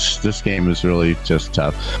 this game is really just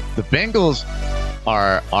tough. The Bengals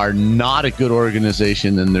are not a good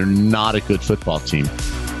organization, and they're not a good football team.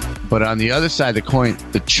 But on the other side of the coin,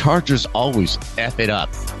 the Chargers always F it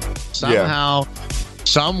up. Somehow,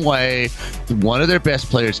 some way, one of their best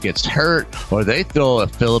players gets hurt, or they throw a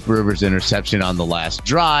Phillip Rivers interception on the last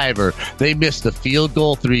drive, or they miss the field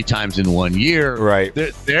goal 3 times in 1 year. Right.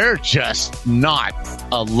 They're just not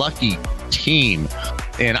a lucky team.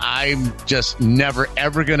 And I'm just never,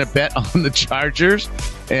 ever going to bet on the Chargers.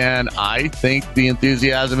 And I think the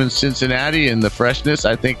enthusiasm in Cincinnati and the freshness,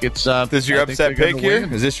 I think it's... This is your upset pick here?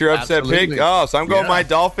 Is this your upset pick? Oh, so I'm going my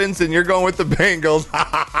Dolphins, and you're going with the Bengals.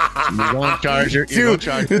 You're going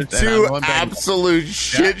Chargers. Two absolute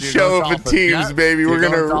shit show of teams, baby. We're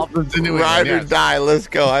going to ride or die. Let's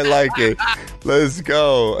go. I like it. Let's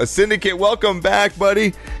go. A Syndicate, welcome back,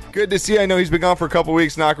 buddy. Good to see you. I know he's been gone for a couple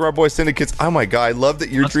weeks. Knocker, our boy Syndicates. Oh, my God. I love that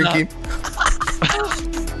you're drinking.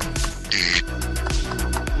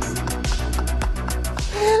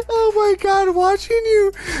 Oh, my God. Watching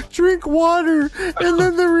you drink water and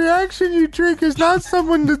then the reaction you drink is not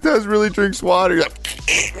someone that really drinks water. You're like,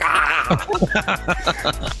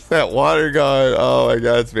 that water going. Oh, my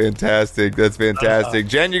God. It's fantastic. That's fantastic.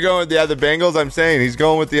 Jen, you're going with the Bengals? I'm saying he's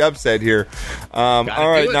going with the upset here. All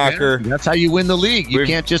right, Knocker. Man. That's how you win the league. You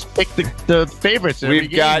can't just pick the favorites.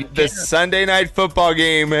 We've got the Sunday night football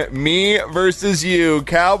game. Me versus you.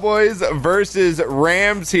 Cowboys versus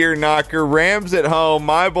Rams here, Knocker. Rams at home.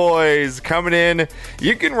 My boys coming in.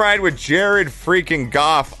 You can ride with Jared freaking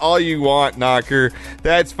Goff all you want, Knocker.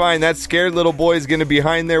 That's fine. That scared little boy is going to be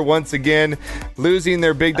behind there once again, losing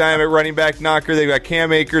their big dynamic running back Knocker. They've got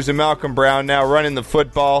Cam Akers and Malcolm Brown now running the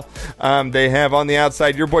football. They have on the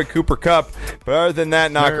outside your boy Cooper Kupp. But other than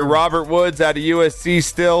that, Knocker, Robert Woods out of USC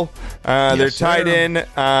still. Their tight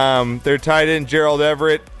end, Gerald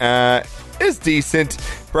Everett, is decent.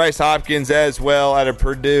 Bryce Hopkins as well out of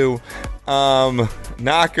Purdue.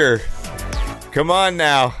 Knocker, come on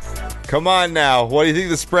now. What do you think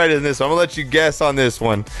the spread is in this? I'm going to let you guess on this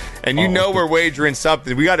one. And you know we're wagering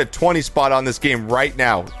something. We got a 20 spot on this game right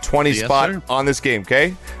now. 20 spot on this game,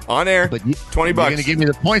 okay? On air, but $20. You're going to give me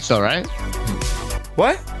the points, though, right?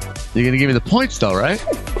 What? You're going to give me the points, though, right?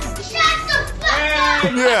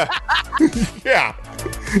 Yeah. Yeah.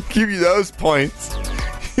 Give you those points.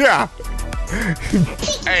 Yeah.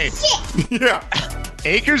 Hey. Yeah.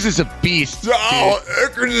 Akers is a beast. Oh,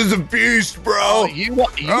 Akers is a beast, bro.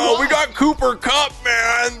 Oh, we got Cooper Kupp,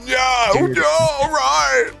 man. Yeah. All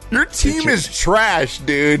right. Your team is trash,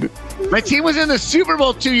 dude. My team was in the Super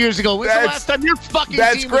Bowl 2 years ago. When's the last time your fucking team was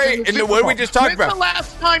in the Super Bowl? That's great. And what we just talked about. When's the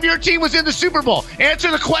last time your team was in the Super Bowl? Answer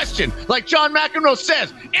the question. Like John McEnroe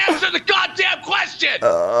says, answer the goddamn question. When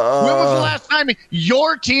was the last time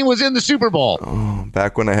your team was in the Super Bowl? Oh,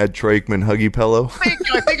 back when I had Troy Aikman Huggy Pillow. I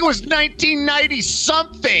think it was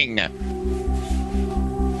 1990-something.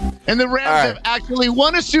 And the Rams have actually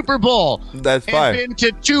won a Super Bowl. That's fine. And been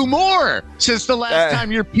to 2 more since the last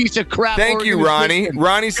time your piece of crap. Thank you, Ronnie.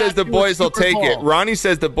 Ronnie says the boys will take it. Ronnie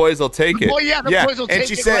says the boys will take it. Well, yeah, the boys will take it. And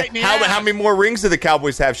she said, how many more rings do the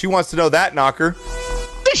Cowboys have? She wants to know that, Knocker.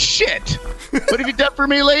 This shit. What have you done for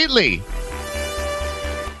me lately?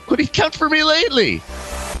 What have you done for me lately?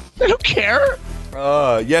 I don't care.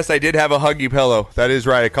 Yes, I did have a Huggy Pillow. That is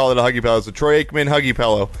right. I call it a Huggy Pillow. It's a Troy Aikman Huggy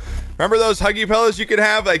Pillow. Remember those Huggy Pillows you could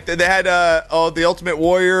have? Like they had the Ultimate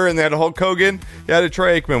Warrior and they had a Hulk Hogan. You had a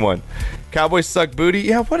Troy Aikman one. Cowboys suck booty.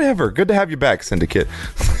 Yeah, whatever. Good to have you back, Syndicate.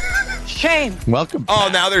 Shame. Welcome. Oh,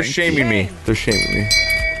 now they're shaming me. They're shaming me.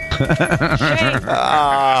 Shame.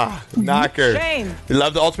 Knocker. Shame. You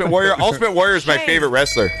love the Ultimate Warrior? Ultimate Warrior is my favorite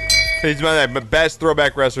wrestler. He's one of the best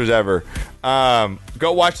throwback wrestlers ever.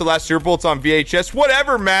 Go watch the last Super Bowl. It's on VHS.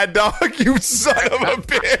 Whatever, Mad Dog, you son of a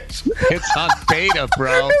bitch. It's on beta,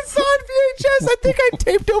 bro. It's on VHS. I think I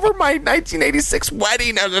taped over my 1986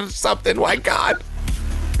 wedding or something. My God.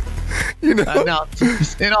 You know. No,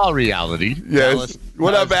 in all reality. Yes.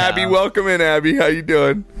 What up, Abby? Welcome in, Abby. How you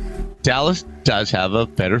doing? Dallas does have a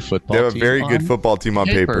better football team. They have a very good football team on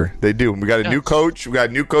paper. They do. We got a new coach. We got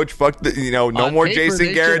a new coach. Fuck no more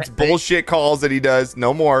Jason Garrett's bullshit calls that he does.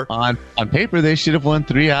 No more. On paper, they should have won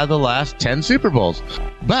 3 out of the last 10 Super Bowls.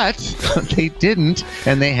 But they didn't,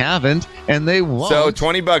 and they haven't, and they won't. So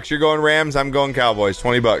 $20. You're going Rams. I'm going Cowboys.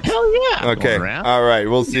 $20. Hell yeah. Okay. All right.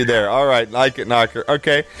 We'll see there. All right. Like it, Knocker.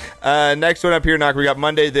 Okay. Next one up here, Knocker. We got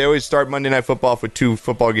Monday. They always start Monday Night Football with 2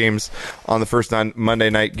 football games on the first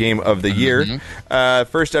Monday night game of the year.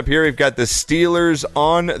 First up here, we've got the Steelers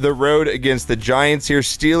on the road against the Giants here.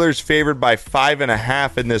 Steelers favored by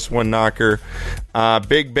 5.5 in this one, Knocker.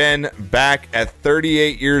 Big Ben back at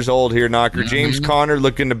 38 years old here, Knocker. James Conner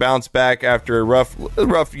looking to bounce back after a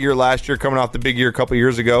rough year last year, coming off the big year a couple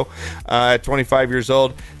years ago. At 25 years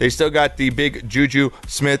old, they still got the big Juju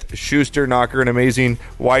Smith-Schuster, Knocker, an amazing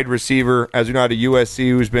wide receiver, as we know, out of USC,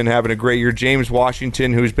 who's been having a great year. James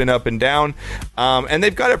Washington, who's been up and down. And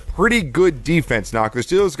they've got a pretty good defense, Knocker.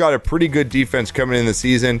 The Steelers got a pretty good defense coming in the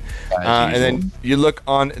season. And then you look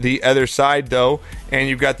on the other side, though, and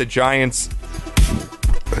you've got the Giants.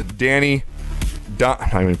 I'm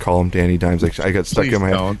not even call him Danny Dimes. Like, I got stuck in my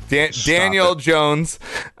head. Daniel Jones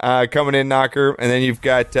coming in, Knocker. And then you've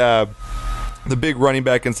got the big running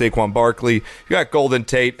back in Saquon Barkley. You got Golden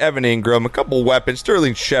Tate, Evan Ingram, a couple weapons,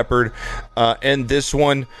 Sterling Shepard. And this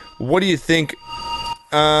one, what do you think?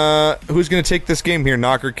 Who's going to take this game here,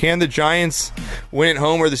 Knocker? Can the Giants win at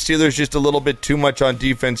home, or the Steelers just a little bit too much on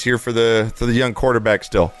defense here for the young quarterback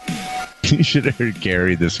still? You should have heard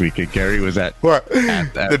Gary this weekend. Gary was at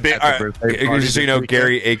the birthday party. Just so you know,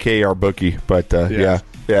 Gary, a.k.a. our bookie. But, yeah.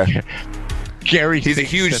 Gary, he's a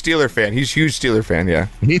huge Steeler fan. He's a huge Steeler fan, yeah.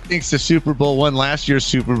 He thinks the Super Bowl won last year's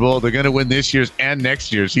Super Bowl. They're going to win this year's and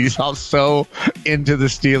next year's. He's all so into the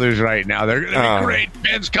Steelers right now. They're going to be great.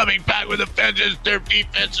 Ben's coming back with a vengeance. Their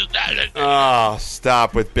defense is that. Oh,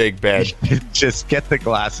 stop with Big Ben. Just get the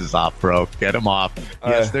glasses off, bro. Get them off.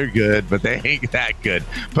 Yes, they're good, but they ain't that good.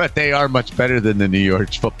 But they are much better than the New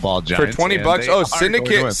York Football Giants. For $20? Oh,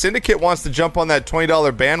 Syndicate wants to jump on that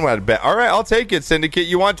 $20 bandwagon bet. All right, I'll take it, Syndicate.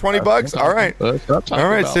 You want $20? All right. All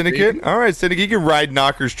right, Syndicate. Baby. All right, Syndicate. You can ride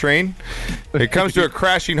Knocker's train. It comes to a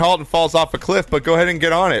crashing halt and falls off a cliff, but go ahead and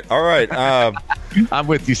get on it. All right. I'm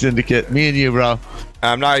with you, Syndicate. Me and you, bro.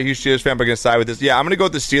 I'm not a huge Steelers fan, but I'm going to side with this. Yeah, I'm going to go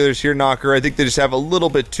with the Steelers here, Knocker. I think they just have a little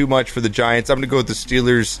bit too much for the Giants. I'm going to go with the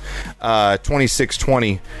Steelers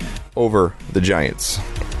 26-20 over the Giants.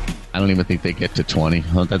 I don't even think they get to 20.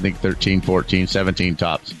 I think 13, 14, 17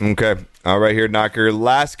 tops. Okay. All right, here, Knocker.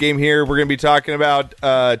 Last game here, we're going to be talking about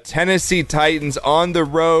Tennessee Titans on the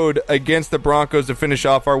road against the Broncos to finish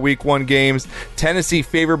off our Week 1 games. Tennessee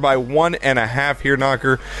favored by 1.5 here,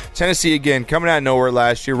 Knocker. Tennessee, again, coming out of nowhere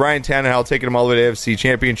last year. Ryan Tannehill taking them all the way to AFC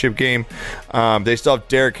Championship game. They still have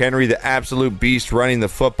Derrick Henry, the absolute beast, running the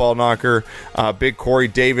football, Knocker. Big Corey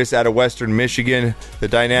Davis out of Western Michigan, the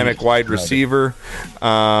dynamic wide receiver.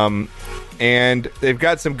 And they've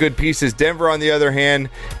got some good pieces. Denver, on the other hand,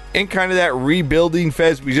 in kind of that rebuilding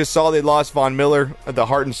phase. We just saw they lost Von Miller, the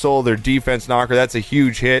heart and soul of their defense, Knocker. That's a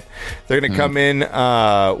huge hit. They're going to come in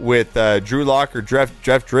with Drew Lock or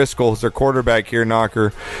Jeff Driscoll as their quarterback here,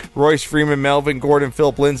 Knocker. Royce Freeman, Melvin Gordon,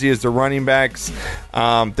 Philip Lindsay as their running backs.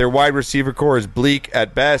 Their wide receiver core is bleak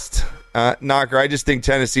at best. Knocker, I just think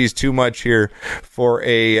Tennessee is too much here for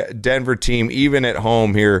a Denver team, even at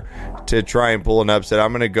home here, to try and pull an upset.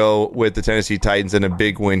 I'm going to go with the Tennessee Titans in a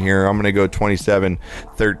big win here. I'm going to go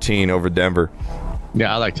 27-13 over Denver.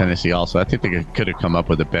 Yeah, I like Tennessee also. I think they could have come up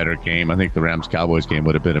with a better game. I think the Rams-Cowboys game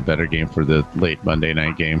would have been a better game for the late Monday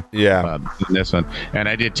night game. Yeah, than this one. And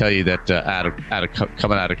I did tell you that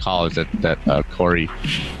coming out of college that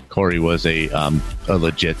Corey was a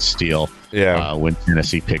legit steal. Yeah, when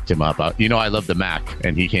Tennessee picked him up, I love the MAC,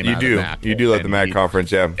 and he came. You do love the MAC conference,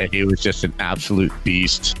 yeah. And he was just an absolute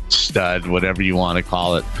beast, stud, whatever you want to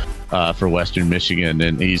call it. For Western Michigan,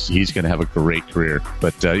 and he's going to have a great career.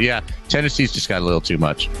 But Tennessee's just got a little too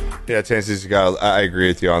much. Yeah, Tennessee's got. I agree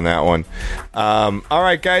with you on that one. All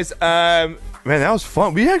right, guys. Man, that was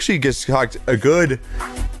fun. We actually just talked a good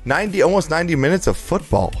almost 90 minutes of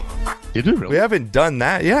football. Did we really? We haven't done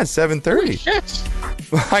that. Yeah, 7:30. Shit.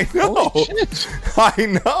 I know. I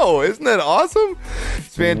know. Isn't that awesome?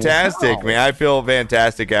 It's fantastic, man. I feel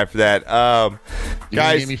fantastic after that.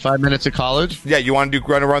 Guys, give me 5 minutes of college. Yeah, you want to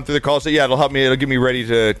run through the college slate? Yeah, it'll help me. It'll get me ready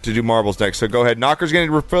to do marbles next. So go ahead. Knocker's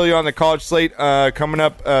going to fill you on the college slate coming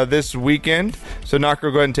up this weekend. So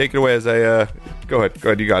Knocker, go ahead and take it away as I go ahead. Go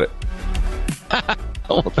ahead. You got it.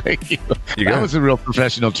 Oh, thank you. That was a real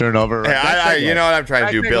professional turnover. Right? You know what? I'm trying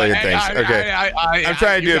to do a billion things. Okay. I'm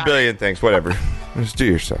trying to do a billion things. Whatever. Just do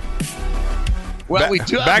your stuff. Well, we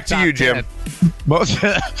do. Back to you, Jim. Most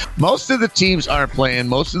of the teams aren't playing.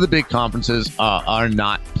 Most of the big conferences are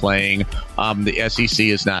not playing. The SEC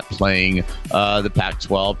is not playing. The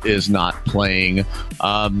Pac-12 is not playing.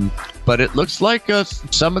 But it looks like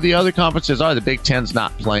some of the other conferences are. The Big Ten's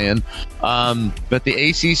not playing. But the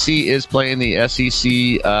ACC is playing. The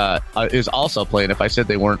SEC is also playing. If I said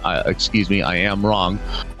they weren't, excuse me, I am wrong.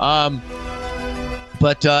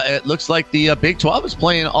 But it looks like the Big 12 is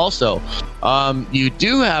playing also. You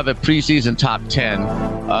do have a preseason top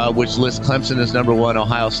 10, which lists Clemson as number 1,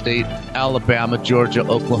 Ohio State, Alabama, Georgia,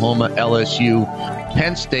 Oklahoma, LSU,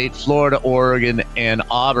 Penn State, Florida, Oregon, and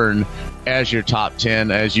Auburn as your top 10,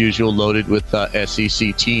 as usual, loaded with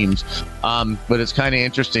SEC teams. But it's kind of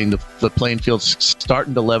interesting. The playing field's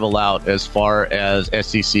starting to level out as far as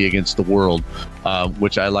SEC against the world,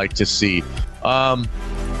 which I like to see.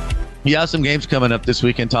 You have some games coming up this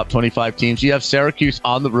weekend, top 25 teams. You have Syracuse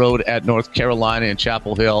on the road at North Carolina and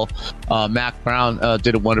Chapel Hill. Mac Brown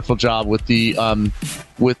did a wonderful job with the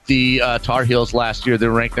Tar Heels last year. They're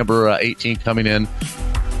ranked number 18 coming in.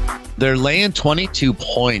 They're laying 22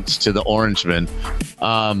 points to the Orangemen.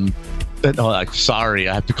 Sorry,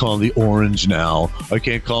 I have to call them the Orange now. I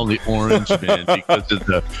can't call them the Orange Men because of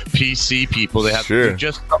the PC people. They have to be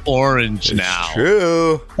just the Orange now.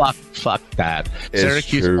 True. Fuck that.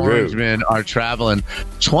 Syracuse Orange Men are traveling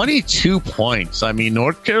 22 points. I mean,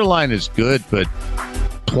 North Carolina is good, but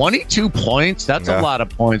 22 points, that's a lot of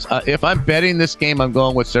points. If I'm betting this game, I'm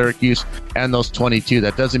going with Syracuse and those 22.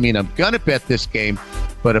 That doesn't mean I'm going to bet this game,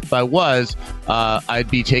 but if I was, I'd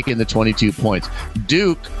be taking the 22 points.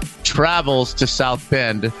 Duke travels to South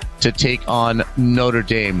Bend to take on Notre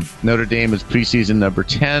Dame. Notre Dame is preseason number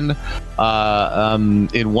 10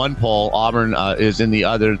 in one poll. Auburn is in the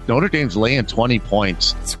other. Notre Dame's laying 20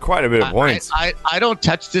 points. It's quite a bit of points. I don't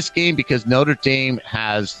touch this game because Notre Dame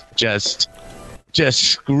has just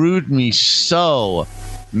screwed me so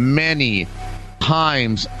many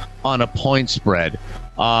times on a point spread.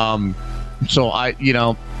 So I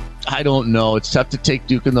don't know. It's tough to take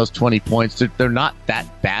Duke in those 20 points. They're not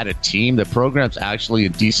that bad a team. The program's actually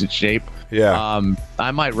in decent shape. Yeah.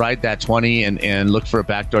 I might ride that 20 and look for a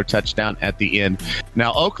backdoor touchdown at the end.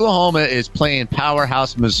 Now, Oklahoma is playing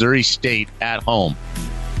powerhouse Missouri State at home.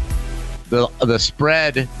 The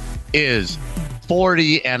spread is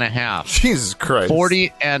 40.5. Jesus Christ.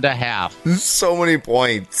 40.5. So many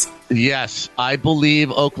points. Yes, I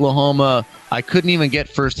believe Oklahoma. I couldn't even get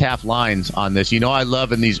first half lines on this. You know, I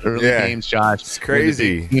love in these early games, Josh. It's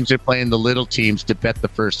crazy. Teams are playing the little teams to bet the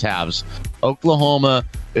first halves. Oklahoma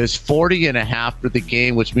is 40.5 for the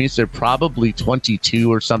game, which means they're probably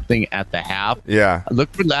 22 or something at the half. Yeah.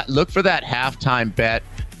 Look for that. Look for that halftime bet,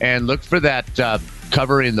 and look for that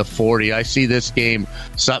cover in the 40. I see this game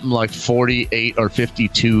something like 48 or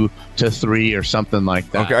 52-3 or something like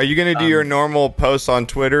that. Okay. Are you going to do your normal posts on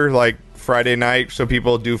Twitter like Friday night, so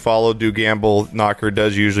people do gamble? Knocker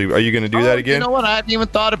does usually. Are you going to do that again? You know what? I hadn't even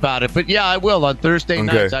thought about it, but yeah, I will on Thursday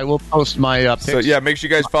nights. I will post my picks. So yeah, make sure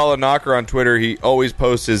you guys follow Knocker on Twitter. He always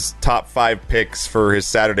posts his top 5 picks for his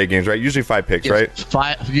Saturday games, right? Usually 5 picks, right?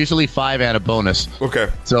 Usually 5 and a bonus. Okay.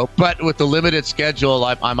 So, but with the limited schedule,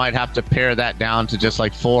 I might have to pare that down to just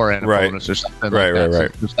like 4 and a bonus or something like that.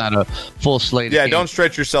 Right. So it's not a full slate. Yeah, don't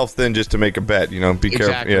stretch yourself thin just to make a bet. You know, be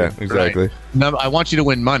careful. Yeah, exactly. Right. No, I want you to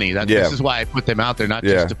win money. This is why I put them out there, not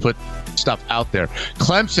just to put stuff out there.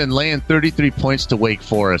 Clemson laying 33 points to Wake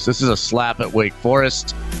Forest. This is a slap at Wake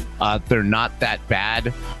Forest. They're not that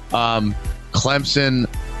bad. Clemson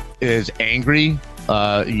is angry.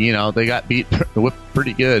 They got whipped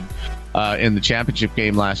pretty good in the championship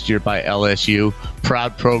game last year by LSU.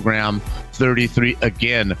 Proud program. 33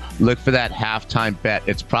 again. Look for that halftime bet.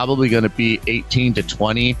 It's probably going to be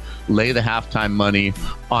 18-20. Lay the halftime money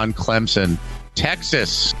on Clemson.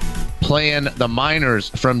 Texas playing the Miners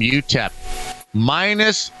from UTEP.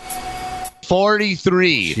 Minus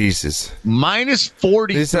 43. Jesus. Minus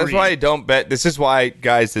 43. That's why I don't bet. This is why,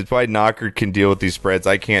 guys, that's why Knocker can deal with these spreads.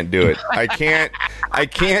 I can't do it. I can't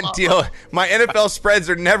deal. My NFL spreads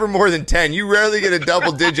are never more than 10. You rarely get a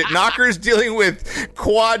double digit. Knocker's dealing with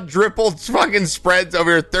quadruple fucking spreads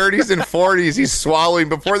over here, 30s and 40s. He's swallowing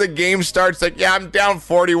before the game starts. Like, yeah, I'm down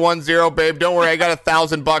 41-0, babe. Don't worry, I got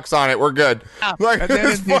 $1,000 on it. We're good. Like, and then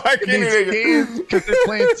in these games, because they're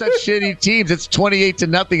playing such shitty teams, it's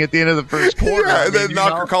 28-0 at the end of the first quarter. Yeah, and then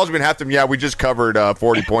Knocker calls me and half them. Yeah, we just covered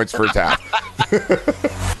 40 points first half.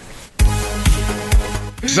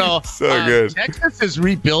 So good. Texas is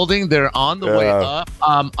rebuilding. They're on the way up.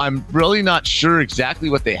 I'm really not sure exactly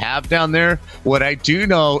what they have down there. What I do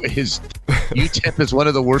know is UTEP is one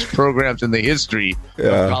of the worst programs in the history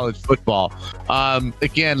of college football.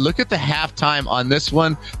 Again, look at the halftime on this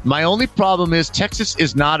one. My only problem is Texas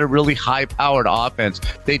is not a really high-powered offense.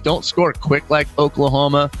 They don't score quick like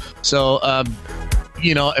Oklahoma. So,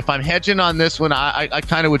 if I'm hedging on this one, I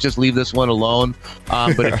kind of would just leave this one alone.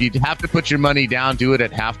 But if you have to put your money down, do it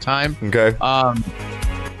at halftime. Okay.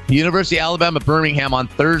 University of Alabama Birmingham on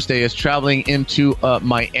Thursday is traveling into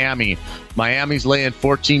Miami. Miami's laying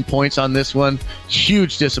 14 points on this one.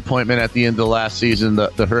 Huge disappointment at the end of the last season,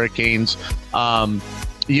 the Hurricanes.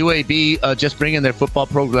 UAB just bringing their football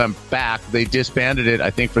program back. They disbanded it,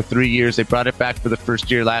 I think, for 3 years. They brought it back for the first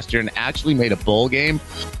year last year and actually made a bowl game.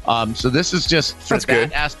 So this is just, for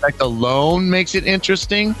that aspect alone, makes it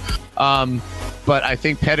interesting. But I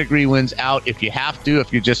think pedigree wins out. If you have to,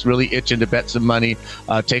 if you're just really itching to bet some money,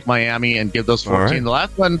 take Miami and give those 14. Right. The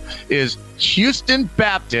last one is Houston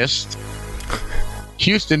Baptist.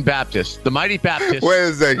 The Mighty Baptist. Wait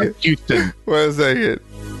a second. Houston. Wait a second.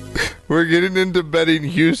 We're getting into betting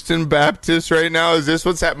Houston Baptist right now. Is this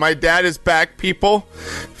what's happening? My dad is back, people.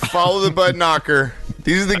 Follow the Bud Knocker.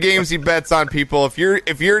 These are the games he bets on, people. If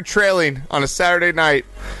you're trailing on a Saturday night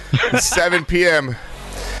at 7 p.m. and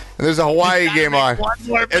there's a Hawaii game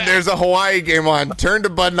on, turn to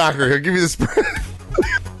Bud Knocker. He'll give you the spread.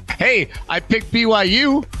 Hey, I picked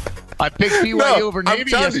BYU. I picked BYU over Navy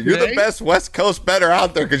yesterday. You're the best West Coast bettor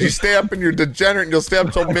out there because you stay up and you're degenerate and you'll stay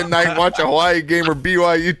up till midnight and watch a Hawaii game or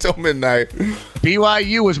BYU till midnight.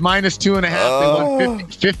 BYU was minus 2.5. They won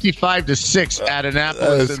 55-6 at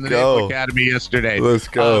Annapolis in the Naval Academy yesterday. Let's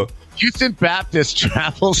go. Houston Baptist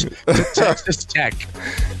travels to Texas Tech.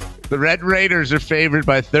 The Red Raiders are favored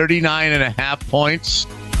by 39.5 points.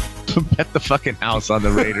 Bet the fucking house on the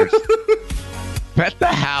Raiders. Bet the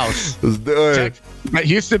house. Let's do it.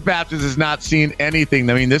 Houston Baptist has not seen anything.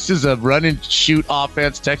 I mean, this is a run-and-shoot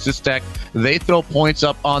offense. Texas Tech, they throw points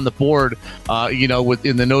up on the board,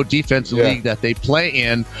 within the no-defense league that they play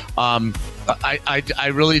in.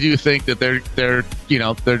 I really do think that they're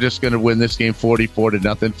just going to win this game 44-0,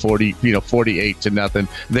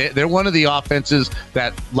 48-0. They're one of the offenses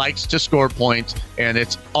that likes to score points, and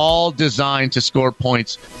it's all designed to score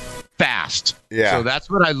points fast. Yeah. So that's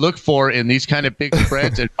what I look for in these kind of big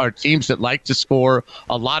spreads are teams that like to score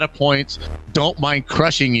a lot of points, don't mind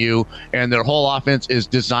crushing you, and their whole offense is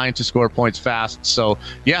designed to score points fast. So,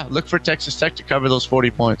 yeah, look for Texas Tech to cover those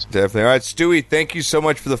 40 points. Definitely. All right, Stewie, thank you so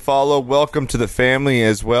much for the follow. Welcome to the family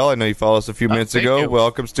as well. I know you followed us a few minutes ago. You.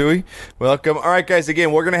 Welcome, Stewie. Welcome. All right, guys,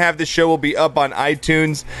 again, we're going to have this show will be up on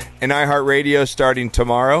iTunes and iHeartRadio starting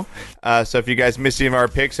tomorrow. So if you guys miss any of our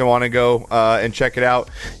picks and want to go and check it out,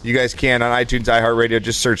 you guys can on iTunes, iHeartRadio.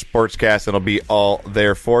 Just search Sportscast. It'll be all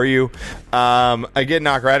there for you. Again,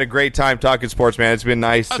 Knocker, I had a great time talking sports, man. It's been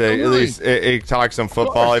nice to at least talk some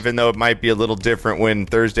football, even though it might be a little different when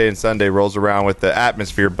Thursday and Sunday rolls around with the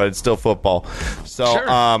atmosphere, but it's still football. So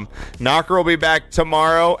sure. Knocker will be back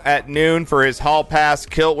tomorrow at noon for his Hall Pass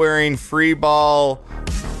kilt-wearing free ball.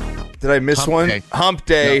 Did I miss one? Day. Hump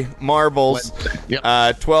Day marbles.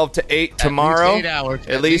 Yep. 12 to 8 tomorrow.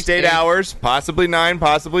 At least 8 hours. Possibly 9,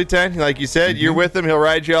 possibly 10. Like you said, you're with him. He'll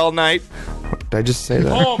ride you all night. Did I just say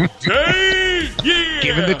that? Hump Day! Yeah!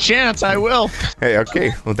 Given the chance, I will. Hey,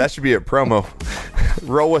 okay. Well, that should be a promo.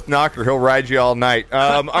 Roll with Knocker. He'll ride you all night.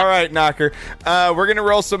 All right, Knocker. We're going to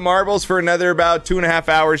roll some marbles for another about 2.5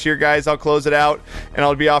 hours here, guys. I'll close it out, and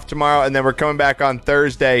I'll be off tomorrow. And then we're coming back on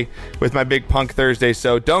Thursday with my Big Punk Thursday.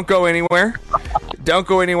 So don't go anywhere. Don't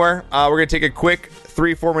go anywhere. We're going to take a quick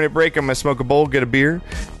 3-4 minute break. I'm going to smoke a bowl, get a beer,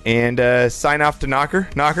 and sign off to Knocker.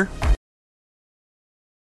 Knocker.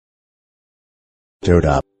 Dude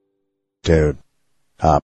up. Dude up.